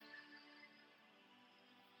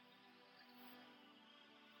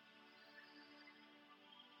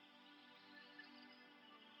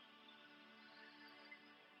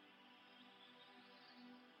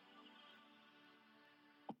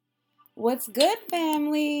What's good,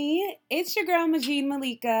 family? It's your girl, Majid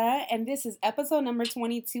Malika, and this is episode number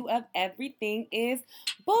 22 of Everything is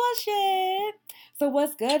Bullshit. So,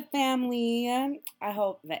 what's good, family? I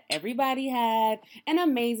hope that everybody had an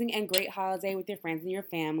amazing and great holiday with your friends and your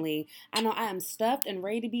family. I know I am stuffed and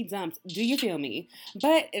ready to be dumped. Do you feel me?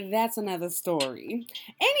 But that's another story.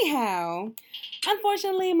 Anyhow,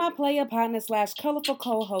 unfortunately, my player partner slash colorful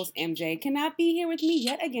co-host MJ cannot be here with me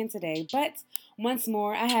yet again today, but once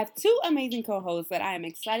more, I have two amazing co-hosts that I am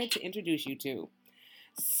excited to introduce you to.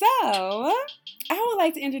 So, I would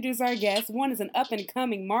like to introduce our guest. One is an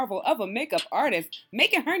up-and-coming marvel of a makeup artist,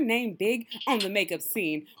 making her name big on the makeup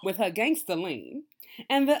scene with her gangster lean.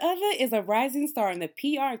 And the other is a rising star in the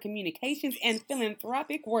PR, communications, and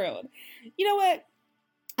philanthropic world. You know what?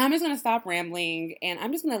 I'm just going to stop rambling and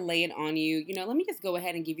I'm just going to lay it on you. Let me just go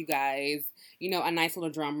ahead and give you guys, a nice little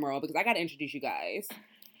drum roll because I got to introduce you guys.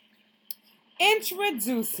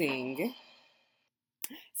 Introducing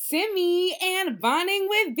Simi and Bonding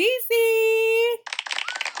with BC.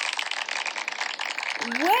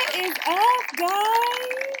 What is up,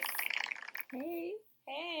 guys? Hey.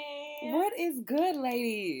 What is good,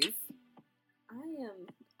 ladies? I am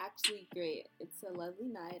actually great. It's a lovely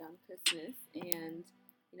night on Christmas, and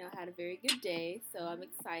I had a very good day, so I'm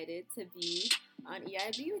excited to be on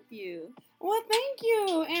EIB with you. Well, thank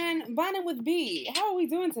you. And Bonding with B, how are we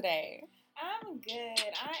doing today? I'm good.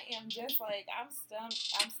 I am just like, I'm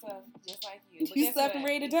stuffed just like you. But You stuffed and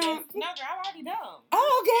ready to dump? No, girl, I'm already dumped.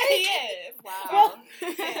 Oh, okay. Yes. Wow. Well,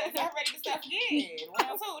 Yes, I'm ready to stuff again.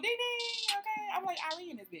 Round two. Ding, ding. Okay. I'm like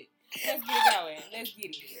Irene in this bitch. Let's get it going. Let's get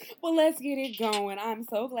it. Well, let's get it going. I'm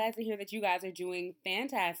so glad to hear that you guys are doing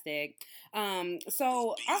fantastic.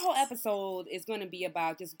 So our whole episode is going to be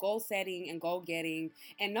about just goal setting and goal getting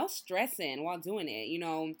and no stressing while doing it.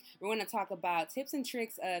 We're going to talk about tips and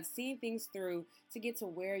tricks of seeing things through to get to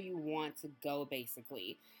where you want to go,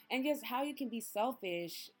 basically. And just how you can be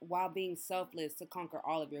selfish while being selfless to conquer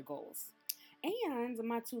all of your goals. And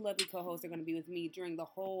my two lovely co-hosts are going to be with me during the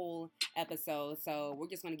whole episode, so we're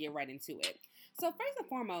just going to get right into it. So first and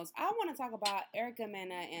foremost, I want to talk about Erica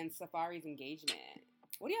Mena and Safari's engagement.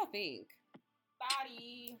 What do y'all think?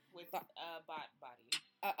 Body with bot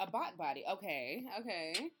body. A bot body. Okay.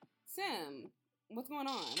 Sim, what's going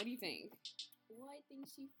on? What do you think? Well, I think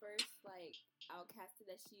she first outcasted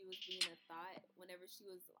that she was being a thought whenever she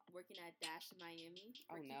was working at Dash in Miami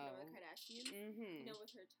for Keeping Up with Kardashians. Mm-hmm.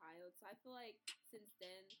 With her child. So I feel like since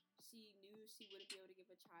then she knew she wouldn't be able to give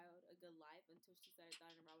a child a good life until she started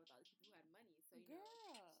thotting around with all these people who had money. So she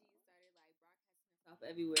started broadcasting herself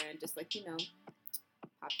everywhere and just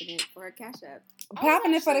popping it for her cash app.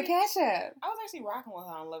 Popping it for the cash app. I was actually rocking with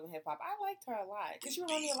her on Love and Hip Hop. I liked her a lot because she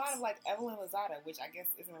reminded me a lot of Evelyn Lozada, which I guess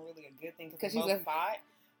isn't really a good thing because she's both fought.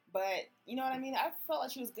 But you know what I mean? I felt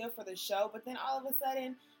like she was good for the show, but then all of a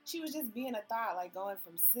sudden she was just being a thought, going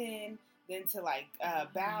from Sin then to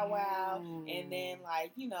Bow Wow, and then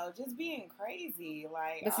just being crazy.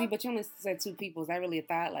 But you only said two people. Is that really a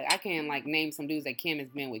thought? I can name some dudes that Kim has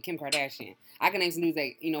been with, Kim Kardashian. I can name some dudes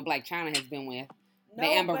that Blac Chyna has been with. No, the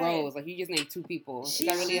Amber Rose. You just named two people. Is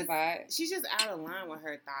that really a thought? She's just out of line with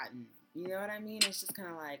her thought. You know what I mean? It's just kind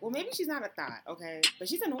of well, maybe she's not a thought, okay? But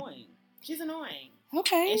she's annoying.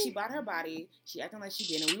 Okay. And she bought her body. She acting like she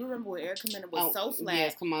didn't. We remember when Erica Mena was so flat.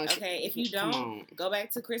 Yes, come on. Okay, if you don't, go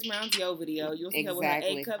back to Chris Brown's Yo video. You'll see her with her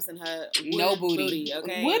 8 cups and her wood booty.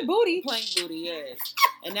 Okay, wood booty, plank booty. Yes.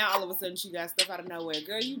 And now all of a sudden she got stuff out of nowhere.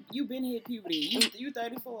 Girl, you been hit puberty. You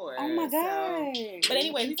 34. Oh my god. But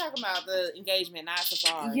anyway, he's talking about the engagement, not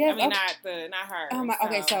Safari. Yes, not her. Oh my.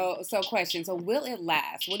 Okay, so question. So will it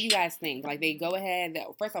last? What do you guys think? They go ahead.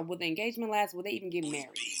 First off, will the engagement last? Will they even get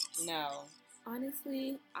married? No.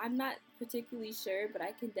 Honestly, I'm not particularly sure, but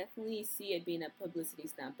I can definitely see it being a publicity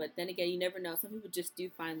stunt. But then again, you never know. Some people just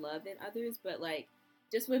do find love in others, but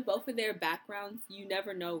just with both of their backgrounds, you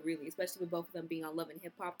never know really, especially with both of them being on Love and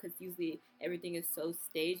Hip Hop, because usually everything is so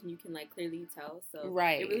staged and you can clearly tell. So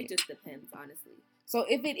right. It really just depends, honestly. So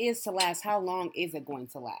if it is to last, how long is it going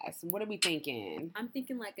to last? What are we thinking? I'm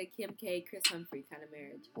thinking a Kim K, Chris Humphrey kind of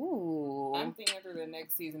marriage. Ooh. I'm thinking through the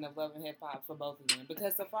next season of Love and Hip Hop for both of them.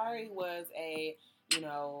 Because Safari was he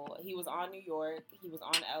was on New York. He was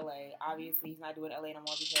on LA. Obviously, he's not doing LA no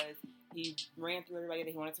more because he ran through everybody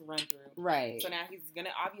that he wanted to run through. Right. So now he's going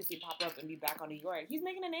to obviously pop up and be back on New York. He's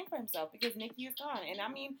making a name for himself because Nicki is gone. And I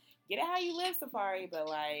mean, get it how you live, Safari, but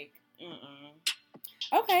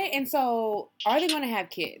Okay, and so are they going to have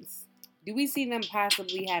kids? Do we see them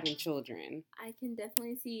possibly having children? I can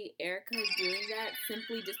definitely see Erica doing that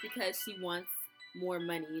simply just because she wants more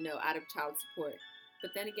money, out of child support.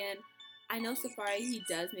 But then again, I know Safari, he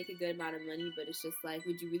does make a good amount of money, but it's just like,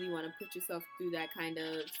 would you really want to put yourself through that kind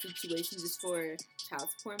of situation just for child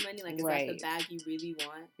support money? Like, is that the bag you really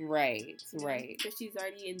want? Right, you know? right. Because she's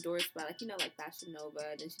already endorsed by, like, like Fashion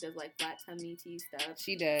Nova, then she does, like, flat tummy tea stuff.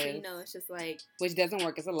 She does. So, it's just like... Which doesn't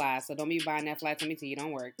work, it's a lie, so don't be buying that flat tummy tea, it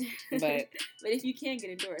don't work. But if you can get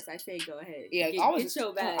endorsed, I say go ahead. Yeah, get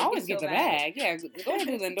your bag. Always get the bag. Yeah, go ahead and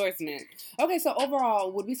do the endorsement. Okay, so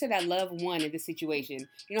overall, would we say that love won in this situation?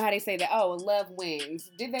 You know how they say that, love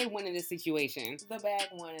wins. Did they win in this situation? The bag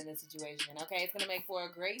won in this situation. Okay, it's gonna make for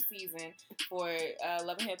a great season for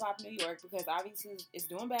Love and Hip Hop New York, because obviously it's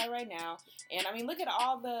doing bad right now. And I mean, look at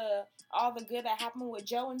all the good that happened with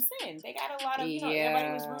Joe and Sin. They got a lot of,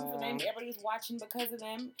 everybody was rooting for them. Everybody was watching because of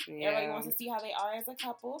them. Yeah. Everybody wants to see how they are as a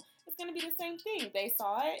couple. It's going to be the same thing. They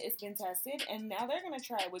saw it. It's been tested. And now they're going to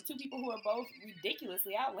try it with two people who are both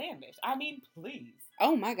ridiculously outlandish. I mean, please.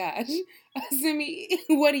 Oh, my gosh. Simi,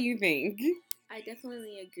 what do you think? I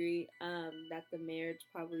definitely agree that the marriage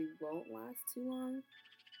probably won't last too long.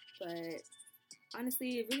 But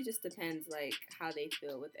honestly, it really just depends, like, how they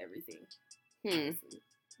feel with everything. Honestly.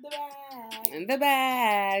 The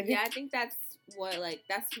bag. Yeah, I think that's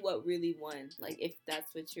what really won. Like, if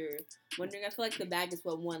that's what you're wondering, I feel like the bag is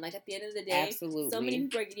what won. Like, at the end of the day, absolutely, so many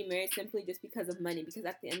people are getting married simply just because of money. Because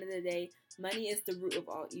at the end of the day, money is the root of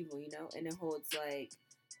all evil, and it holds like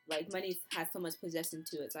money has so much possession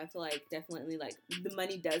to it. So I feel like definitely like the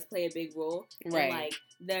money does play a big role. Right. And like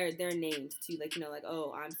their names too. Like, like,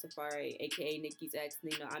 oh, I'm Safari, aka Nikki's ex,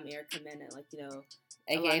 and I'm Erica Mena, like,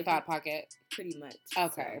 AKA Thought Pocket. Pretty much.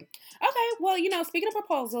 Okay. So. Okay. Well, speaking of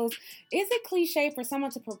proposals, is it cliche for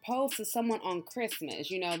someone to propose to someone on Christmas?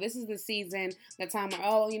 This is the season, the time where,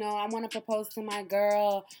 I want to propose to my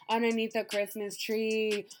girl underneath the Christmas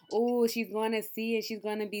tree. Ooh, she's going to see it. She's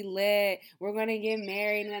going to be lit. We're going to get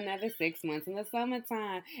married in another 6 months in the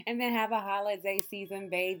summertime. And then have a holiday season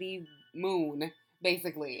baby moon.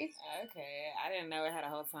 Basically. Okay. I didn't know it had a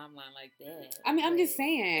whole timeline like that. I mean, I'm just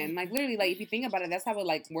saying. Like, literally, like, if you think about it, that's how it,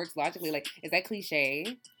 like, works logically. Like, is that cliche?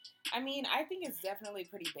 I mean, I think it's definitely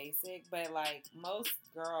pretty basic, but, like, most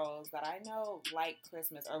girls that I know like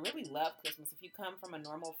Christmas or really love Christmas. If you come from a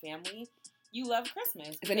normal family, you love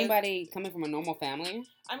Christmas. Is anybody coming from a normal family?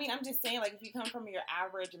 I mean, I'm just saying, like, if you come from your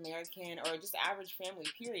average American or just average family,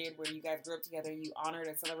 period, where you guys grew up together, you honored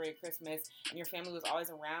and celebrated Christmas, and your family was always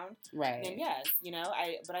around, right? Then yes,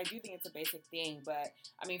 but I do think it's a basic thing. But,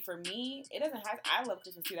 I mean, for me, it doesn't have, I love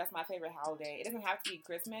Christmas too. That's my favorite holiday. It doesn't have to be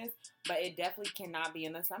Christmas, but it definitely cannot be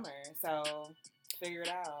in the summer. So... figure it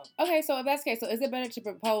out. Okay, so if that's the case, so is it better to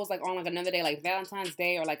propose like on like another day, like Valentine's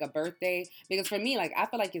Day or like a birthday? Because for me, like I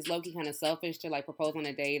feel like it's low-key kind of selfish to like propose on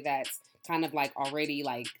a day that's kind of like already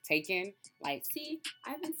like taken. Like, see,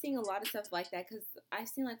 I've been seeing a lot of stuff like that because I've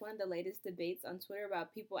seen like one of the latest debates on Twitter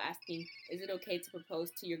about people asking, is it okay to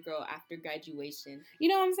propose to your girl after graduation? You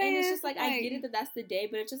know what I'm saying? And it's just like I get it that that's the day,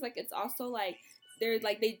 but it's just like it's also like they're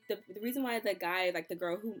like the reason why the guy, like the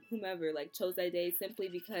girl, whomever, like chose that day simply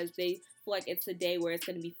because they feel like it's a day where it's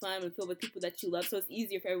going to be fun and filled with people that you love, so it's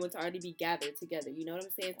easier for everyone to already be gathered together. You know what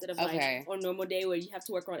I'm saying? Instead of like on a normal day where you have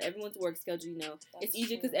to work around everyone's work schedule. It's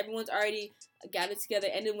easier because everyone's already gathered together.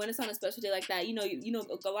 And then when it's on a special day like that,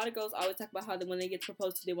 a lot of girls always talk about how when they get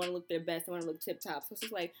proposed to, they want to look their best, they want to look tip top. So it's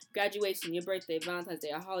just like graduation, your birthday, Valentine's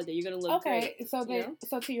Day, a holiday, you're gonna look great. Okay,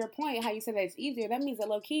 so to your point, how you said that it's easier, that means that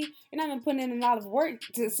low key you're not even putting in a lot of work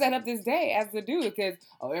to set up this day as the dude, because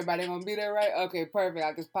everybody gonna be there, right? Okay, perfect.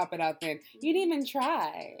 I'll just pop it out then. You didn't even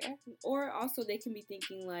try. Or also they can be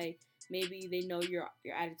thinking like maybe they know your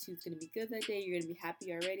attitude's gonna be good that day. You're gonna be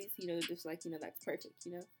happy already, so just like that's perfect.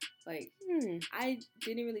 Like I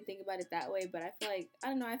didn't really think about it that way, but I feel like I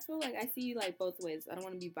don't know. I feel like I see like both ways. I don't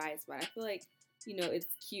want to be biased, but I feel like it's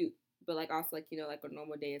cute, but like also like like a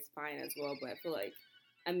normal day is fine as well. But I feel like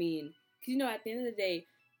because at the end of the day,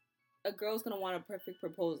 a girl's gonna want a perfect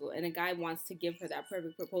proposal, and a guy wants to give her that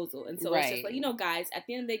perfect proposal, and so it's just like guys. At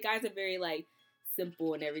the end of the day, guys are very like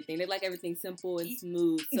simple and everything. They like everything simple and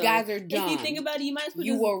smooth. So guys are dumb. If you think about it, you might as well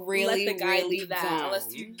just let the guy really do that, dumb.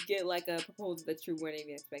 unless you get like a proposal that you weren't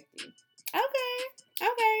even expecting.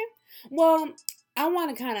 Okay. Well, I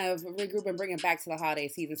want to kind of regroup and bring it back to the holiday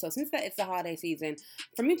season. So since it's the holiday season,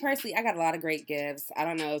 for me personally, I got a lot of great gifts. I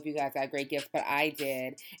don't know if you guys got great gifts, but I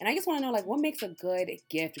did. And I just want to know, like, what makes a good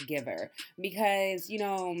gift giver? Because,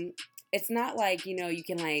 it's not like, you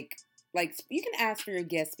can like you can ask for your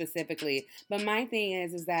gift specifically. But my thing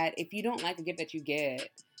is that if you don't like a gift that you get,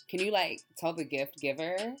 can you like tell the gift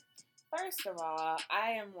giver? First of all,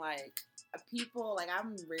 I am like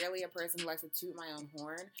I'm rarely a person who likes to toot my own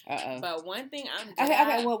horn. But one thing I'm good at,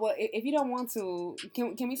 okay. Well, if you don't want to,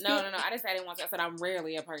 can we skip? No. I didn't say I didn't want to. I said I'm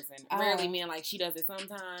rarely a person. Rarely meaning like she does it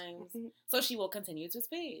sometimes. So she will continue to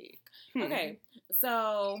speak. Okay.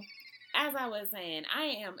 So as I was saying, I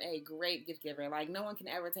am a great gift giver. Like, no one can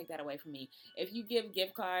ever take that away from me. If you give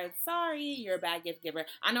gift cards, sorry, you're a bad gift giver.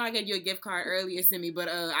 I know I gave you a gift card earlier, Simi, but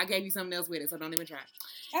I gave you something else with it, so don't even try.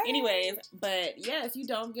 Okay. Anyways, but yes, you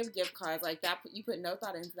don't give gift cards like that. You put no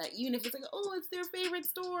thought into that. Even if it's like, oh, it's their favorite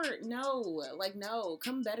store. No.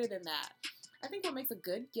 Come better than that. I think what makes a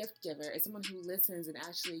good gift giver is someone who listens and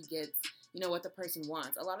actually gets, what the person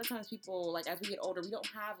wants. A lot of times people, like, as we get older, we don't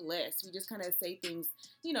have lists. We just kind of say things,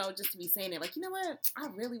 just to be saying it. Like, you know what? I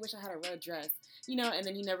really wish I had a red dress, and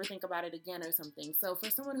then you never think about it again or something. So for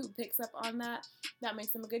someone who picks up on that, that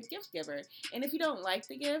makes them a good gift giver. And if you don't like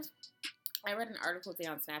the gift, I read an article today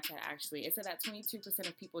on Snapchat, actually. It said that 22%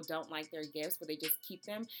 of people don't like their gifts, but they just keep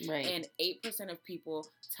them. Right. And 8% of people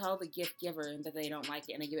tell the gift giver that they don't like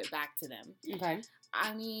it, and they give it back to them. Okay.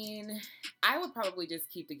 I mean, I would probably just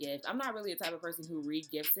keep the gift. I'm not really the type of person who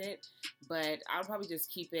re-gifts it, but I'll probably just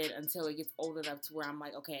keep it until it gets old enough to where I'm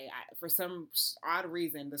like, okay, for some odd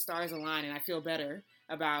reason, the stars align, and I feel better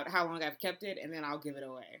about how long I've kept it, and then I'll give it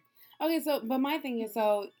away. Okay, but my thing is,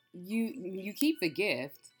 so you keep the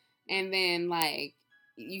gift, and then, like,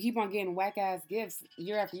 you keep on getting whack-ass gifts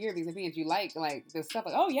year after year because of things you like the stuff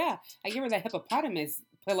like, oh, yeah, I gave her that hippopotamus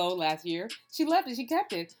pillow last year. She loved it. She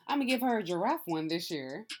kept it. I'm going to give her a giraffe one this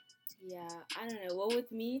year. Yeah, I don't know. Well,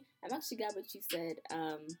 with me, I'm actually glad what you said,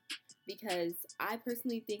 because I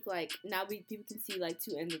personally think, like, now people can see, like,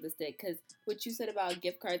 two ends of the stick, because what you said about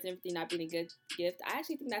gift cards and everything not being a good gift, I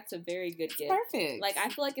actually think that's a very good gift. Perfect. Like, I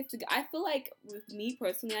feel like with me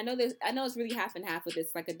personally, I know it's really half and half with this,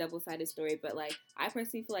 like, a double-sided story, but, like, I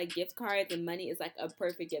personally feel like gift cards and money is, like, a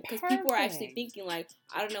perfect gift, because people are actually thinking, like,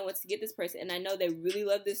 I don't know what to get this person, and I know they really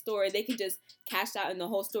love this store, they can just cash out in the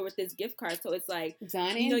whole store with this gift card, so it's like,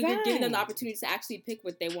 you're giving them the opportunity to actually pick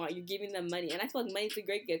what they want, you're giving them money, and I feel like money's a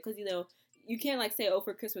great gift, because, you can't, like, say, oh,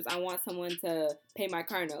 for Christmas, I want someone to pay my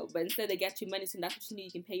car note. But instead, they get you money, so that's what you need.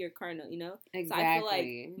 You can pay your car note, Exactly. So I feel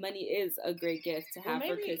like money is a great gift to have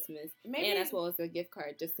for Christmas. And as well as a gift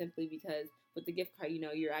card, just simply because with the gift card,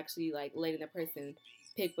 you're actually, like, letting the person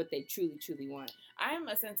pick what they truly, truly want. I'm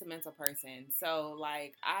a sentimental person, so,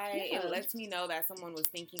 like, it lets me know that someone was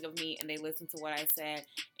thinking of me and they listened to what I said,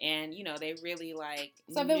 and, they really, like,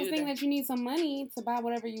 so if it was thinking that you need some money to buy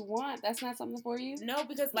whatever you want, that's not something for you? No,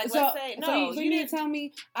 because, like, let's say, no. So you need to tell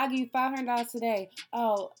me, I'll give you $500 today.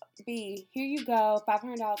 Oh, B, here you go,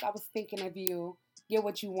 $500, I was thinking of you. Get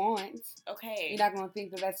what you want. Okay. You're not going to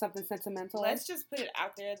think that that's something sentimental? Let's just put it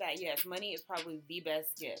out there that, yes, money is probably the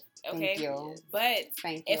best gift. Okay? Thank you. But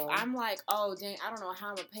if I'm like, oh, dang, I don't know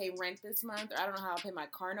how I'm going to pay rent this month, or I don't know how I'll pay my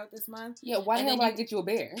car note this month. Yeah, why the hell would I get you a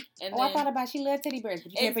bear? I thought about she loved teddy bears,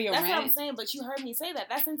 but you can't pay your rent. That's what I'm saying, but you heard me say that.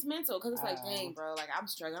 That's sentimental, because it's like, dang, bro, like, I'm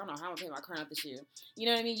struggling. I don't know how I'm going to pay my car note this year. You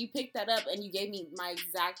know what I mean? You picked that up, and you gave me my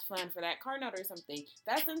exact fund for that car note or something.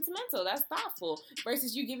 That's sentimental. That's thoughtful.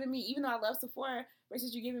 Versus you giving me, even though I love Sephora,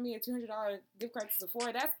 versus you giving me a $200 gift card to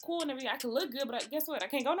Sephora. That's cool and everything. I can look good, but guess what? I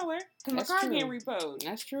can't go nowhere because my car's getting repoed.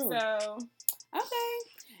 That's true. So, okay.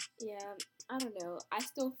 Yeah, I don't know. I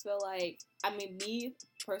still feel like, me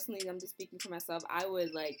personally, I'm just speaking for myself, I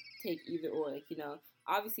would, like, take either or. Like,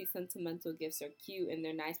 obviously sentimental gifts are cute and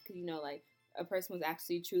they're nice because, like, a person was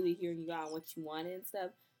actually truly hearing you out on what you wanted and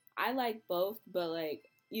stuff. I like both, but, like,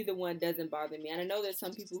 either one doesn't bother me. And I know there's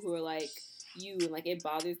some people who are, like, you and, like, it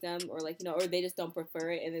bothers them, or, like, or they just don't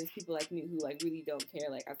prefer it, and there's people like me who, like, really don't care,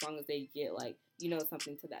 like, as long as they get, like,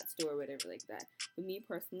 something to that store or whatever like that. But me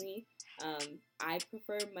personally, I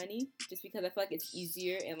prefer money just because I feel like it's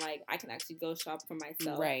easier and, like, I can actually go shop for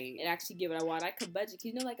myself and actually get what I want. I could budget,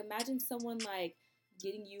 because, like, imagine someone, like,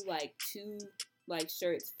 getting you, like, 2 like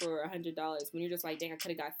shirts for $100 when you're just like, dang, I could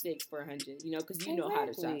have got 6 for $100, because you know how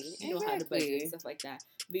to shop, you know how to budget and stuff like that.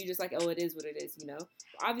 But you're just like, oh, it is what it is,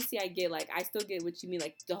 Obviously, I get, like, I still get what you mean,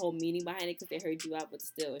 like, the whole meaning behind it because they heard you out, but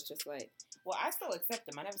still, it's just like, well, I still accept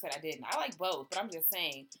them. I never said I didn't. I like both, but I'm just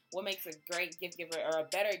saying what makes a great gift giver or a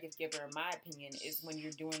better gift giver, in my opinion, is when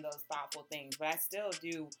you're doing those thoughtful things. But I still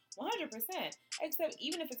do 100%. Except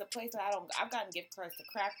even if it's a place that I've gotten gift cards to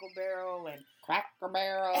Cracker Barrel and Cracker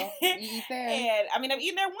Barrel. You eat there? And I've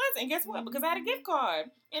eaten there once, and guess what? Because I had a gift card,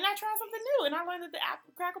 and I tried something new, and I learned that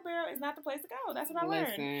the Cracker Barrel is not the place to go. That's what I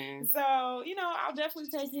learned. So I'll definitely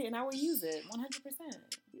take it, and I will use it 100%.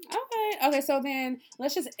 Okay, so then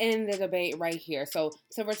let's just end the debate right here. So,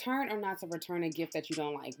 to return or not to return a gift that you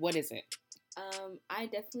don't like, what is it? I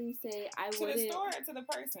definitely say I to wouldn't. the store or to the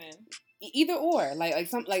person. Either or, like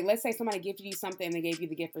let's say somebody gifted you something and they gave you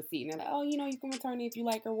the gift receipt and they're like, oh, you can return it if you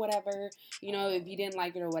like or whatever, if you didn't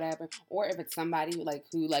like it or whatever, or if it's somebody who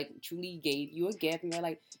truly gave you a gift and they're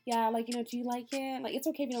like, yeah, do you like it? Like, it's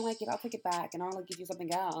okay if you don't like it, I'll take it back and I'll give you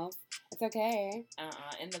something else. It's okay.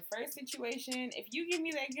 In the first situation, if you give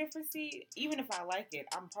me that gift receipt, even if I like it,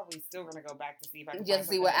 I'm probably still gonna go back to see if I can just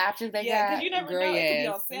see what options they got. Yeah, because you never know. It could be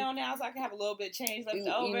on sale now, so I can have a little bit of change left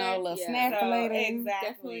over. A little snack for later. Exactly.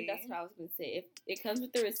 Definitely, that's what I was gonna say. If it comes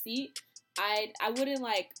with the receipt, I wouldn't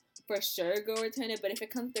for sure go return it. But if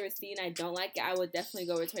it comes with the receipt and I don't like it, I would definitely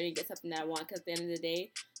go return it and get something that I want. Because at the end of the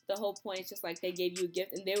day, the whole point is just they gave you a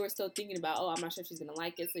gift and they were still thinking about, oh, I'm not sure if she's gonna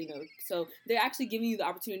like it. So so they're actually giving you the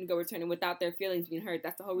opportunity to go return it without their feelings being hurt.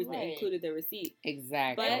 That's the whole reason they included the receipt.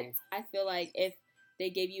 Exactly. But I feel like if they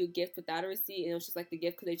gave you a gift without a receipt and it was just the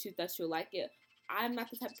gift because they thought you'll like it, I'm not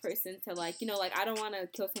the type of person to I don't want to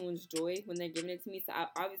kill someone's joy when they're giving it to me. So I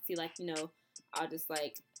obviously I'll just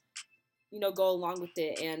go along with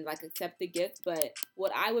it and accept the gift. But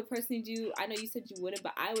what I would personally do, I know you said you wouldn't,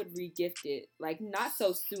 but I would re-gift it. Not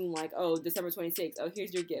so soon, oh, December 26th, oh,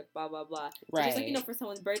 here's your gift, blah, blah, blah. Right. But just for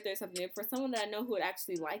someone's birthday or something, for someone that I know who would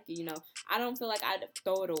actually like it, I don't feel like I'd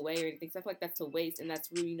throw it away or anything. So I feel like that's a waste and that's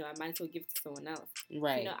rude, I might as well give it to someone else.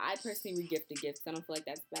 Right. I personally re-gift the gifts. I don't feel like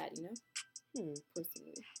that's bad,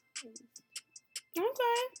 personally.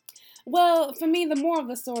 Okay. Well, for me, the moral of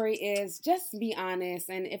the story is just be honest,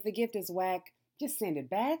 and if the gift is whack, just send it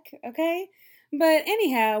back, okay? But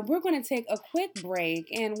anyhow, we're going to take a quick break,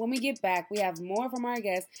 and when we get back, we have more from our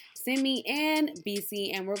guests, Simi and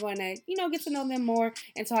BC, and we're going to, get to know them more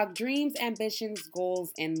and talk dreams, ambitions,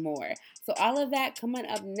 goals, and more. So all of that coming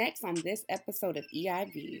up next on this episode of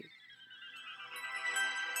EIB.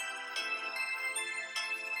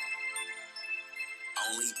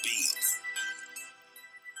 Only beats.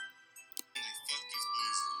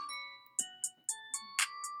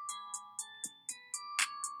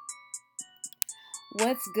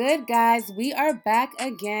 What's good, guys? We are back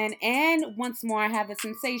again, and once more, I have the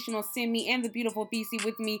sensational Simi and the beautiful BC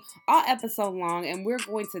with me all episode long, and we're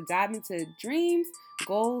going to dive into dreams,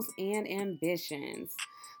 goals, and ambitions.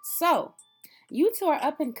 So, you two are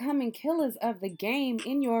up-and-coming killers of the game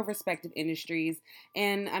in your respective industries,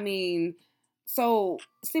 and so,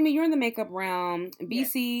 Simi, you're in the makeup realm.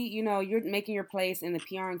 BC, yes. You're making your place in the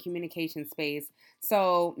PR and communication space.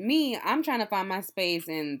 So, I'm trying to find my space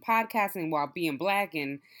in podcasting while being black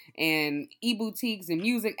and e-boutiques and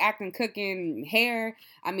music, acting, cooking, hair.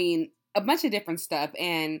 A bunch of different stuff.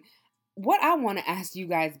 And what I want to ask you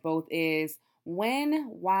guys both is, when,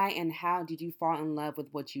 why, and how did you fall in love with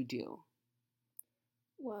what you do?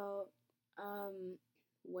 Well,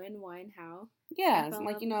 when, why, and how? Yeah,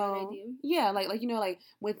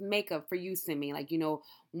 with makeup for you, Simi,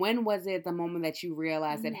 when was it the moment that you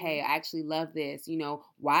realized that, hey, I actually love this?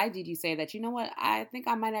 Why did you say that, what, I think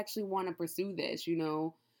I might actually want to pursue this,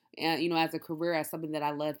 as a career, as something that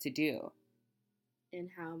I love to do? And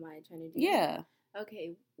how am I trying to do it?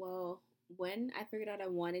 Okay, well, when I figured out I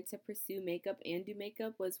wanted to pursue makeup and do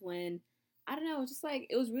makeup was when, I don't know, just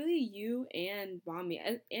it was really you and Mommy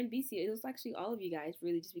and BC. It was actually all of you guys,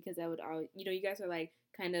 really, just because I would always, you guys are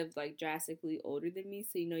kind of drastically older than me,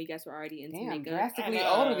 so you guys were already into makeup. Drastically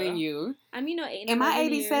older than you. 8 and Am I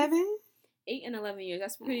 87? 8 and 11 years.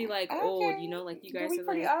 That's pretty old, you guys are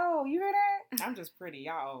pretty old. You heard that? I'm just pretty,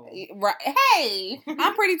 y'all old. Right? Hey,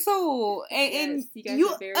 I'm pretty too, and you guys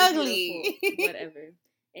are very ugly. Whatever.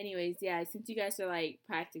 Anyways, yeah, since you guys are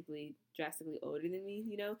practically drastically older than me,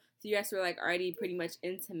 so you guys were already pretty much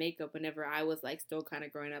into makeup whenever I was still kind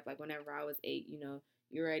of growing up. Whenever I was 8, you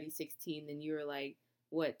were already 16, then you were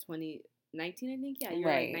 19, I think? Yeah, you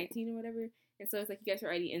were 19 or whatever. And so it's you guys were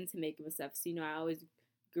already into makeup and stuff. So, I always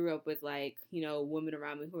grew up with women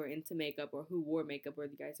around me who were into makeup or who wore makeup,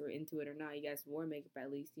 whether you guys were into it or not. You guys wore makeup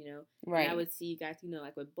at least, Right. And I would see you guys,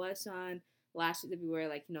 with blush on, lashes everywhere,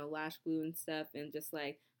 lash glue and stuff, and just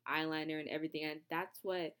eyeliner and everything. And that's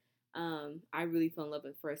what I really fell in love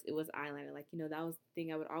with first. It was eyeliner. That was the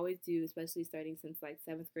thing I would always do, especially starting since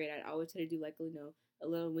 7th grade. I'd always try to do a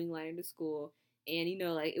little wing liner to school. And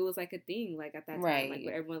it was a thing at that time,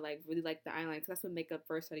 where everyone really liked the eyeliner, because that's when makeup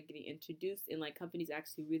first started getting introduced, and companies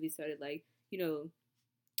actually really started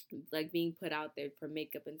being put out there for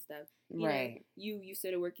makeup and stuff. Right. You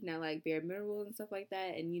started working at Bare Minerals and stuff like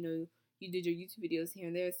that, and you did your YouTube videos here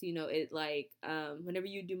and there, so it whenever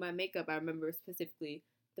you do my makeup, I remember specifically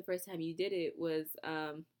the first time you did it was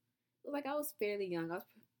I was fairly young. I was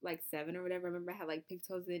 7 or whatever. I remember I had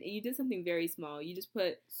pigtails in, and you did something very small. You just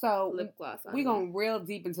put lip gloss on. We're going real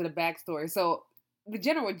deep into the backstory. So the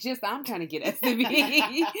general gist I'm trying to get us to be.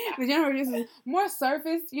 The general gist is more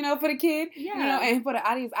surface, for the kid, and for the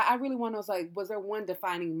audience. I really want to know, like, was there one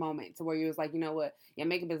defining moment to where you was like, you know what, yeah,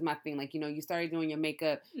 makeup is my thing. Like, you started doing your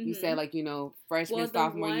makeup. Mm-hmm. You said, like, freshman,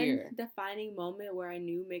 sophomore year. The one defining moment where I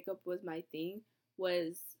knew makeup was my thing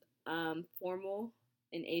was formal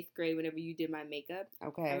in 8th grade whenever you did my makeup.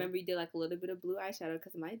 Okay. I remember you did, like, a little bit of blue eyeshadow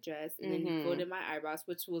because of my dress, and then you folded my eyebrows,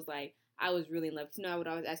 which was, like, I was really in love. I would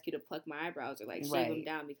always ask you to pluck my eyebrows or, like, shave them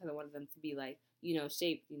down because I wanted them to be, like,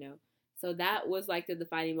 shaped, So that was, like, the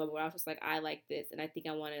defining moment where I was just like, I like this, and I think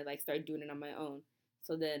I want to, like, start doing it on my own.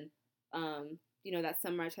 So then, that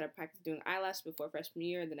summer I tried to practice doing eyelashes before freshman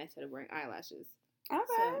year, and then I started wearing eyelashes.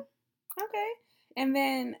 Okay. Okay. And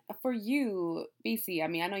then for you, BC, I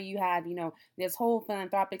mean, I know you have, this whole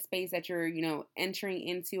philanthropic space that you're, entering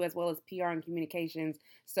into, as well as PR and communications.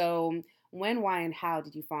 So when, why, and how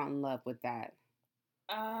did you fall in love with that?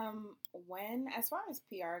 As far as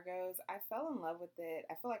PR goes, I fell in love with it.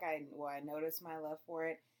 I feel like I noticed my love for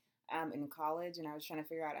it in college, and I was trying to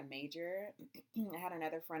figure out a major. I had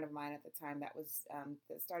another friend of mine at the time that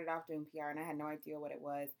started off doing PR, and I had no idea what it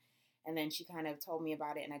was. And then she kind of told me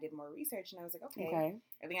about it, and I did more research, and I was like, okay.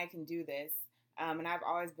 I think I can do this. And I've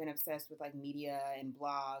always been obsessed with, like, media and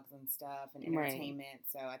blogs and stuff and entertainment.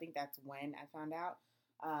 So I think that's when I found out.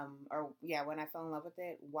 When I fell in love with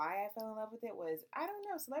it. Why I fell in love with it was, I don't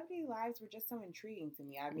know, celebrity lives were just so intriguing to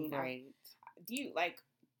me. I mean, do you, like,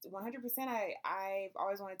 100%, I've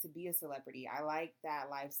always wanted to be a celebrity. I like that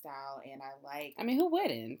lifestyle, and I mean, who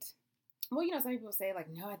wouldn't? Well, some people say, like,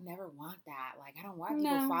 no, I'd never want that. Like, I don't want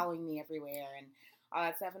people following me everywhere and all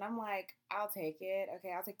that stuff. And I'm like, I'll take it.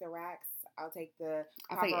 Okay, I'll take the racks. I'll take the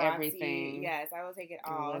paparazzi. I'll take everything. Yes, I will take it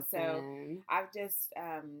all. Listen. So I've just,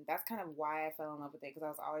 that's kind of why I fell in love with it, because I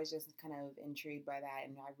was always just kind of intrigued by that.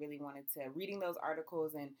 And I really wanted to, reading those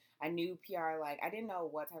articles, and I knew PR, like, I didn't know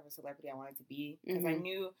what type of celebrity I wanted to be, because I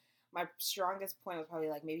knew my strongest point was probably,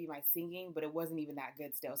 like, maybe my singing, but it wasn't even that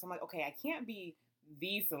good still. So I'm like, okay, I can't be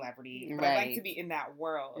the celebrity, but I'd like to be in that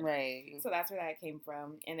world. Right. So that's where that came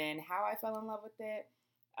from. And then how I fell in love with it,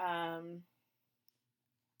 I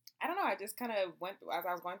don't know. I just kind of went through, as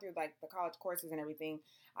I was going through, like, the college courses and everything,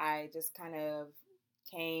 I just kind of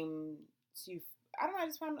came to, I don't know, I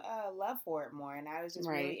just found a love for it more. And I was just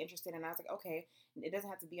really interested. And I was like, okay, it doesn't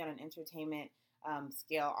have to be on an entertainment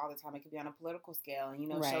scale all the time. It could be on a political scale. And,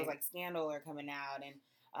 shows like Scandal are coming out, and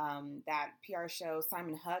that PR show,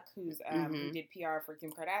 Simon Huck, who did PR for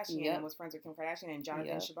Kim Kardashian and was friends with Kim Kardashian, and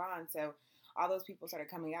Jonathan Shaban. So all those people started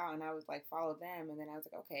coming out, and I was like, follow them. And then I was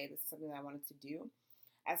like, okay, this is something that I wanted to do.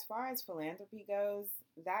 As far as philanthropy goes,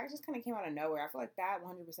 that just kind of came out of nowhere. I feel like that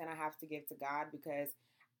 100% I have to give to God, because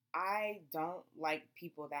I don't like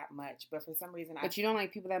people that much, but for some reason But you don't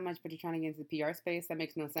like people that much, but you're trying to get into the PR space? That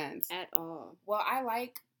makes no sense. At all. Well,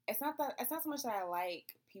 it's not so much that I like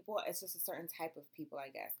people, it's just a certain type of people, I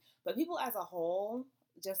guess. But people as a whole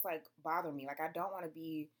just, like, bother me. Like, I don't want to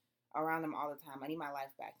be around them all the time. I need my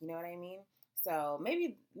life back. You know what I mean? So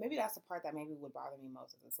maybe that's the part that maybe would bother me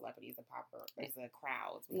most as a celebrity, is the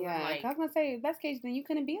crowds. Yeah, like, I was gonna say, best case, then you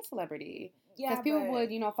couldn't be a celebrity. Yeah, because people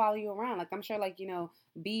would, follow you around. Like, I'm sure, like,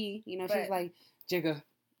 B, she's like, Jigga,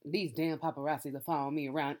 these damn paparazzis are following me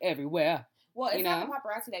around everywhere. Well, it's not the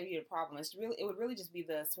paparazzi that would be the problem. It would really just be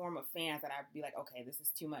the swarm of fans that I'd be like, okay, this is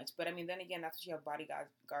too much. But I mean, then again, that's what you have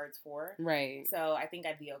bodyguards for. Right. So I think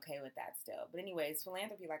I'd be okay with that still. But anyways,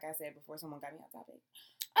 philanthropy, like I said before, someone got me off topic.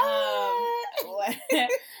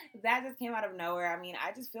 That just came out of nowhere. I mean,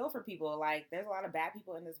 I just feel for people. Like, there's a lot of bad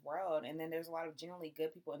people in this world, and then there's a lot of generally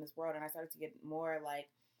good people in this world. And I started to get more, like,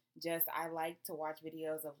 I like to watch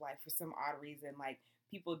videos of, like, for some odd reason, like,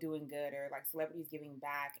 people doing good, or, like, celebrities giving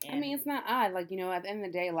back. And I mean, it's not odd. Like, at the end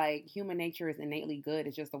of the day, like, human nature is innately good.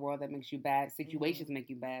 It's just the world that makes you bad. Situations make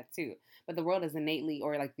you bad, too. But the world is innately,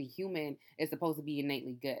 or, like, the human is supposed to be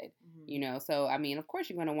innately good, So, I mean, of course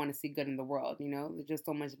you're going to want to see good in the world, There's just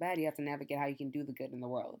so much bad. You have to navigate how you can do the good in the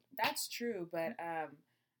world. That's true. But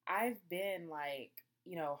I've been, like,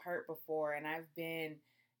 hurt before, and I've been,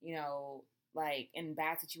 like, in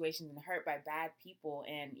bad situations and hurt by bad people,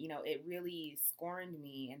 and it really scorned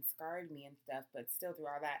me and scarred me and stuff, but still through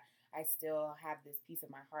all that, I still have this piece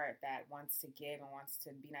of my heart that wants to give and wants to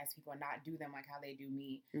be nice to people and not do them like how they do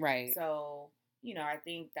me. Right. So, I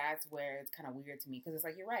think that's where it's kind of weird to me, because it's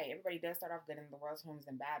like, you're right, everybody does start off good in the world's terms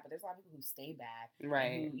and bad, but there's a lot of people who stay bad.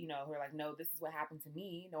 Right. Who, who are like, no, this is what happened to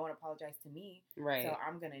me, no one apologized to me. Right. So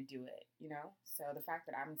I'm gonna do it, So the fact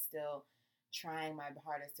that I'm still trying my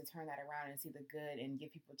hardest to turn that around and see the good and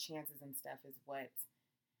give people chances and stuff is what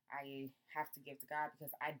I have to give to God,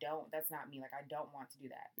 because that's not me. Like, I don't want to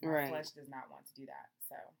do that. My flesh does not want to do that.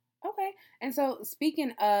 So Okay. And so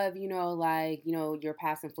speaking of, your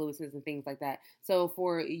past influences and things like that. So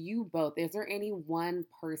for you both, is there any one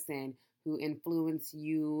person who influenced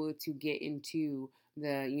you to get into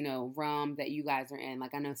the, realm that you guys are in?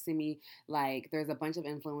 Like I know Simi, like there's a bunch of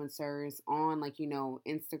influencers on like,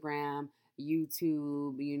 Instagram,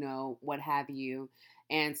 YouTube, what have you.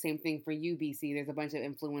 And same thing for you, BC. There's a bunch of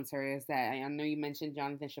influencers that I know you mentioned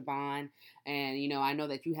Jonathan Shaban, and I know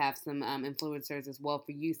that you have some influencers as well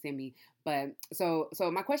for you, Simi. But so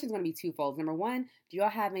my question is going to be twofold. Number one, do y'all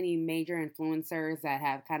have any major influencers that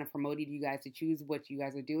have kind of promoted you guys to choose what you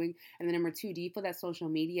guys are doing? And then number two, do you feel that social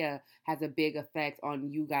media has a big effect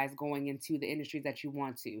on you guys going into the industries that you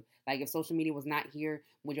want to? Like if social media was not here,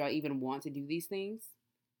 would y'all even want to do these things?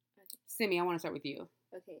 Simi, I want to start with you.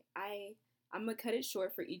 Okay, I'm gonna cut it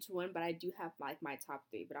short for each one, but I do have like my top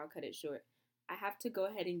three, but I'll cut it short. I have to go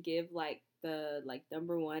ahead and give like the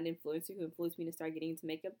number one influencer who influenced me to start getting into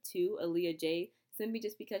makeup to Aaliyah J. Simply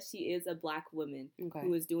just because she is a black woman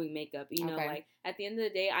who is doing makeup. Like at the end of the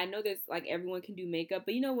day, I know there's like everyone can do makeup,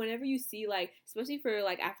 but whenever you see like, especially for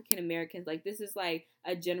like African Americans, like this is like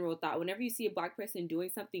a general thought. Whenever you see a black person doing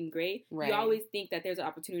something great, you always think that there's an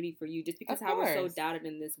opportunity for you just because how we're so doubted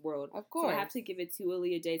in this world. Of course. So I have to give it to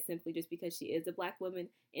Aaliyah J simply just because she is a black woman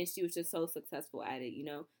and she was just so successful at it,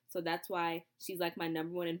 So that's why she's like my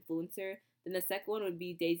number one influencer. Then the second one would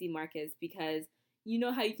be Daisy Marquez because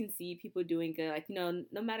how you can see people doing good, like, no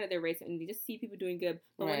matter their race, and you just see people doing good.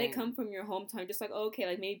 But when they come from your hometown, just like, okay,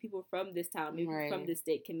 like maybe people from this town, maybe from this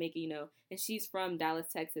state can make it, and she's from Dallas,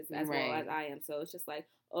 Texas, as well as I am. So it's just like,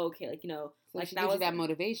 okay, like, so like that was that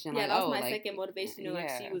motivation. Yeah, like, that was my second motivation.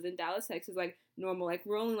 Like she was in Dallas, Texas, like normal, like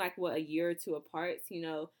we're only like a year or two apart.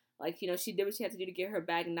 Like, she did what she had to do to get her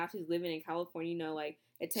bag, and now she's living in California, like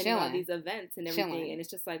attending all these events and everything. And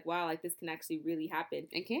it's just like, wow, like this can actually really happen.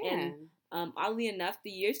 It can. And oddly enough,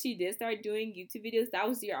 the year she did start doing YouTube videos, that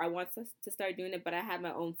was the year I wanted to start doing it, but I had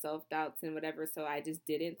my own self-doubts and whatever, so I just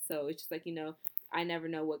didn't. So it's just like, I never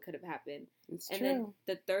know what could have happened. It's and true. Then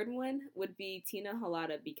the third one would be Tina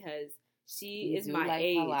Halada because she is my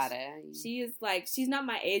age. She is like, she's not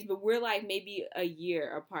my age, but we're like maybe a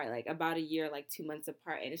year apart, like about a year, like 2 months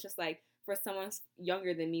apart. And it's just like, for someone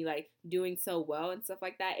younger than me, like doing so well and stuff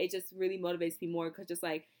like that, it just really motivates me more because just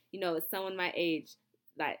like, someone my age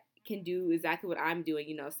that can do exactly what I'm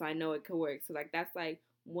doing, so I know it could work. So like, that's like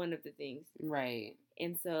one of the things. Right.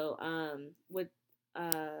 And so,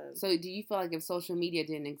 so do you feel like if social media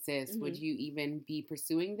didn't exist, would you even be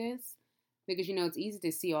pursuing this? Because it's easy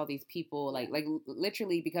to see all these people like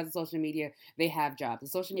literally because of social media they have jobs. If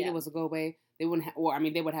social media was to go away, they wouldn't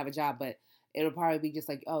they would have a job, but it'll probably be just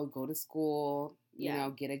like, oh, go to school,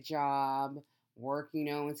 get a job, work,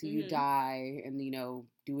 until you die, and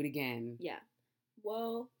do it again. Yeah.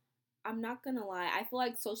 Well, I'm not gonna lie. I feel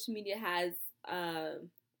like social media has had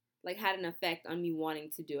an effect on me wanting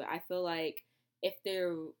to do it. I feel like if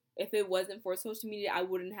it wasn't for social media, I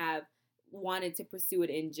wouldn't have wanted to pursue it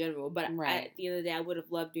in general. But at the end of the day, I would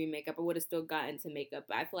have loved doing makeup. I would have still gotten to makeup.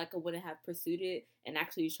 But I feel like I wouldn't have pursued it and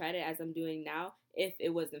actually tried it as I'm doing now if it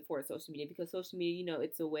wasn't for social media. Because social media,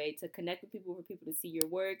 it's a way to connect with people, for people to see your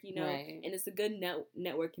work, and it's a good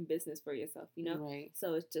networking business for yourself, Right.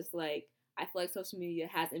 So it's just like, I feel like social media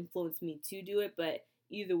has influenced me to do it, but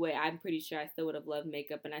either way, I'm pretty sure I still would have loved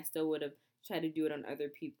makeup and I still would have tried to do it on other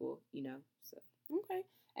people, so. Okay.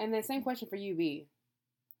 And then same question for you, B.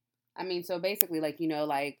 I mean, so basically, like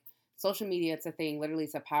social media, it's a thing. Literally,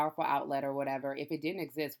 it's a powerful outlet or whatever. If it didn't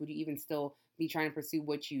exist, would you even still be trying to pursue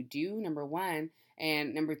what you do, number one?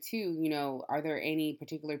 And number two, are there any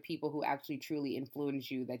particular people who actually truly influenced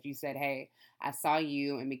you that you said, hey, I saw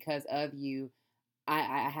you, and because of you,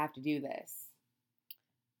 I have to do this?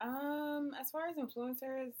 As far as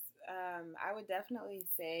influencers, I would definitely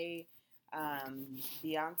say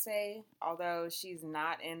Beyonce, although she's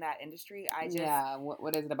not in that industry.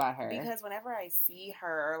 What is it about her? Because whenever I see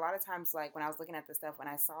her, or a lot of times, like when I was looking at the stuff, when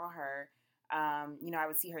I saw her, I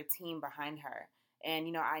would see her team behind her.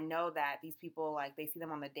 And, I know that these people, like, they see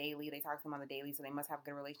them on the daily, they talk to them on the daily, so they must have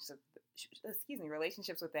good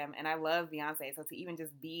relationships with them. And I love Beyonce, so to even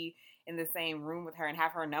just be in the same room with her and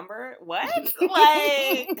have her number, what?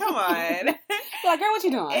 Like, come on. Like, girl, what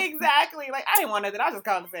you doing? Exactly. Like, I didn't want nothing, I just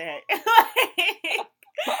called to say hey.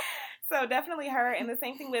 So definitely her. And the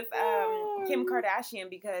same thing with Kim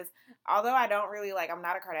Kardashian, because although I don't really, I'm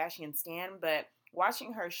not a Kardashian stan, but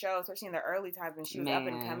watching her show, especially in the early times when she was up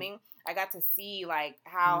and coming, I got to see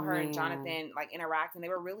how her and Jonathan interact, and they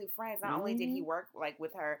were really friends. Not only did he work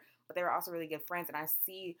with her, but they were also really good friends. And I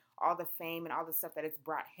see all the fame and all the stuff that it's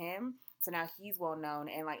brought him. So now he's well known,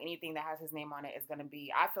 and like anything that has his name on it is going to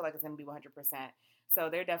be, I feel like it's going to be 100%. So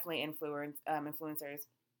they're definitely influencers.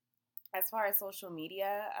 As far as social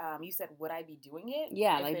media, you said, would I be doing it?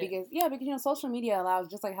 Yeah, because social media allows,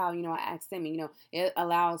 just like how, I asked Simi, it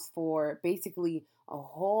allows for basically a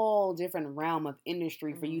whole different realm of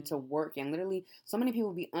industry for you to work in. Literally, so many people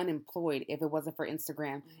would be unemployed if it wasn't for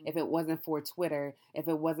Instagram, if it wasn't for Twitter, if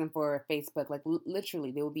it wasn't for Facebook. Like,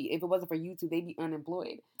 literally, they would be, if it wasn't for YouTube, they'd be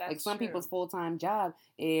unemployed. That's like, some true. people's full-time job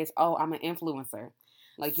is, I'm an influencer.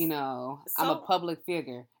 Like, I'm a public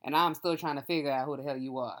figure, and I'm still trying to figure out who the hell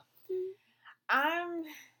you are.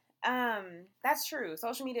 That's true.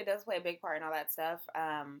 Social media does play a big part in all that stuff.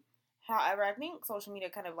 However, I think social media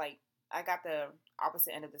kind of like, I got the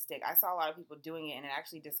opposite end of the stick. I saw a lot of people doing it, and it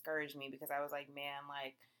actually discouraged me because I was like, man,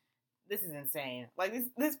 like, this is insane. Like,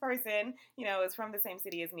 this person, is from the same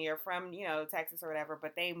city as me or from, Texas or whatever,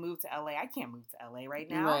 but they moved to LA. I can't move to LA right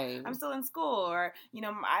now. Right. I'm still in school, or,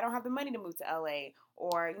 I don't have the money to move to LA,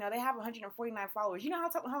 or, they have 149 followers. You know how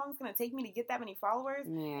long it's going to take me to get that many followers?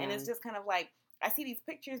 Man. And it's just kind of like, I see these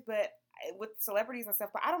pictures, but with celebrities and stuff,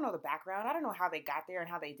 but I don't know the background. I don't know how they got there and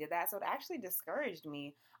how they did that. So it actually discouraged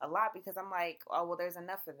me a lot because I'm like, oh, well, there's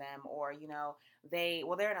enough of them. Or,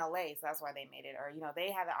 they're in LA, so that's why they made it. Or,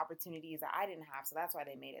 they have the opportunities that I didn't have, so that's why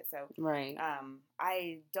they made it. So, right.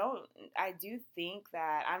 I do think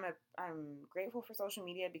that I'm grateful for social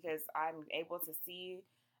media because I'm able to see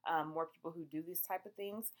more people who do these type of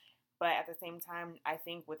things. But at the same time, I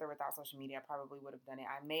think with or without social media, I probably would have done it.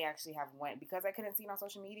 I may actually have went, because I couldn't see it on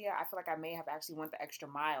social media, I feel like I may have actually went the extra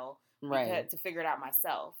mile to figure it out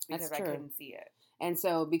myself because I couldn't see it. And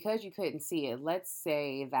so because you couldn't see it, let's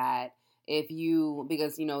say that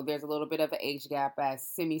because there's a little bit of an age gap, as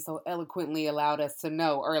Simi so eloquently allowed us to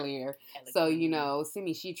know earlier. So,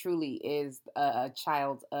 Simi, she truly is a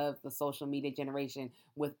child of the social media generation.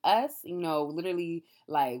 With us, literally,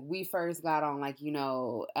 like, we first got on, like,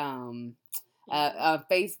 Facebook,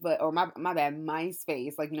 or my bad,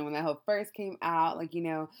 MySpace, like, when that whole first came out, like,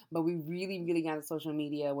 but we really, really got into social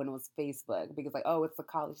media when it was Facebook, because, like, oh, it's a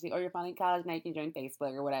college thing, or you're finally in college, now you can join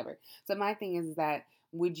Facebook or whatever. So my thing is that,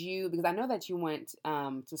 because I know that you went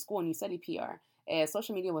to school and you studied PR, if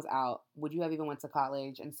social media was out, would you have even went to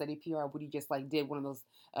college and studied PR, or would you just, like, did one of those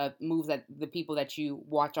moves that the people that you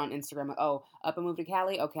watch on Instagram, like, oh, up and move to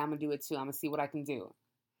Cali, okay, I'm gonna do it too, I'm gonna see what I can do?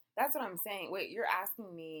 That's what I'm saying. Wait, you're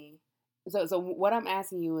asking me. So what I'm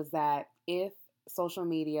asking you is that if social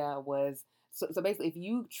media was, so basically, if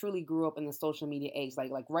you truly grew up in the social media age,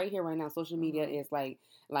 like right here, right now, social media is like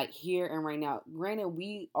here and right now. Granted,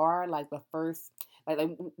 we are like the first,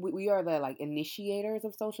 we are the like initiators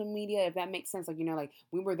of social media, if that makes sense. Like, like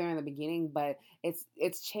we were there in the beginning, but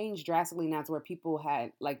it's changed drastically now to where people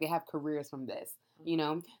had, like, they have careers from this,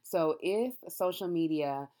 So if social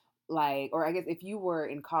media, like, or I guess if you were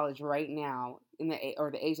in college right now, or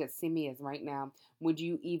the age that Simi is right now, would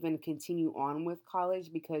you even continue on with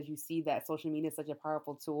college because you see that social media is such a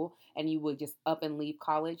powerful tool, and you would just up and leave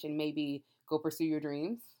college and maybe go pursue your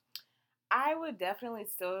dreams? I would definitely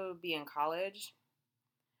still be in college.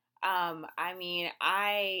 I mean,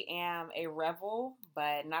 I am a rebel,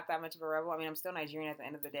 but not that much of a rebel. I mean, I'm still Nigerian at the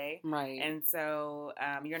end of the day. Right. And so,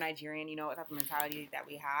 you're Nigerian, you know what type of mentality that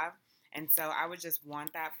we have. And so I would just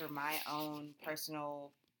want that for my own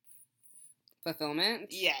personal fulfillment.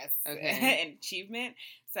 Yes. Okay. And achievement.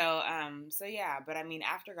 So yeah, but I mean,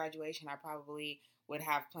 after graduation, I probably would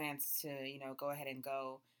have plans to, go ahead and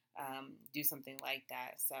go, do something like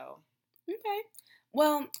that. So. Okay.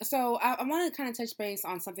 Well, so I want to kind of touch base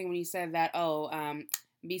on something when you said that,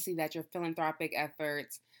 BC, that your philanthropic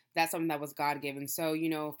efforts, that's something that was God-given. So,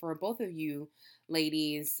 for both of you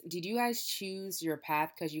ladies, did you guys choose your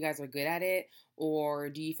path because you guys are good at it? Or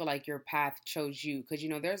do you feel like your path chose you? Because,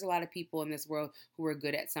 there's a lot of people in this world who are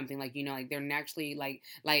good at something. Like, like they're naturally, like,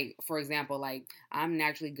 for example, like, I'm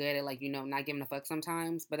naturally good at, like, not giving a fuck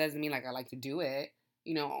sometimes. But that doesn't mean, like, I like to do it.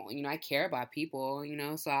 I care about people,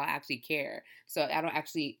 so I'll actually care. So I don't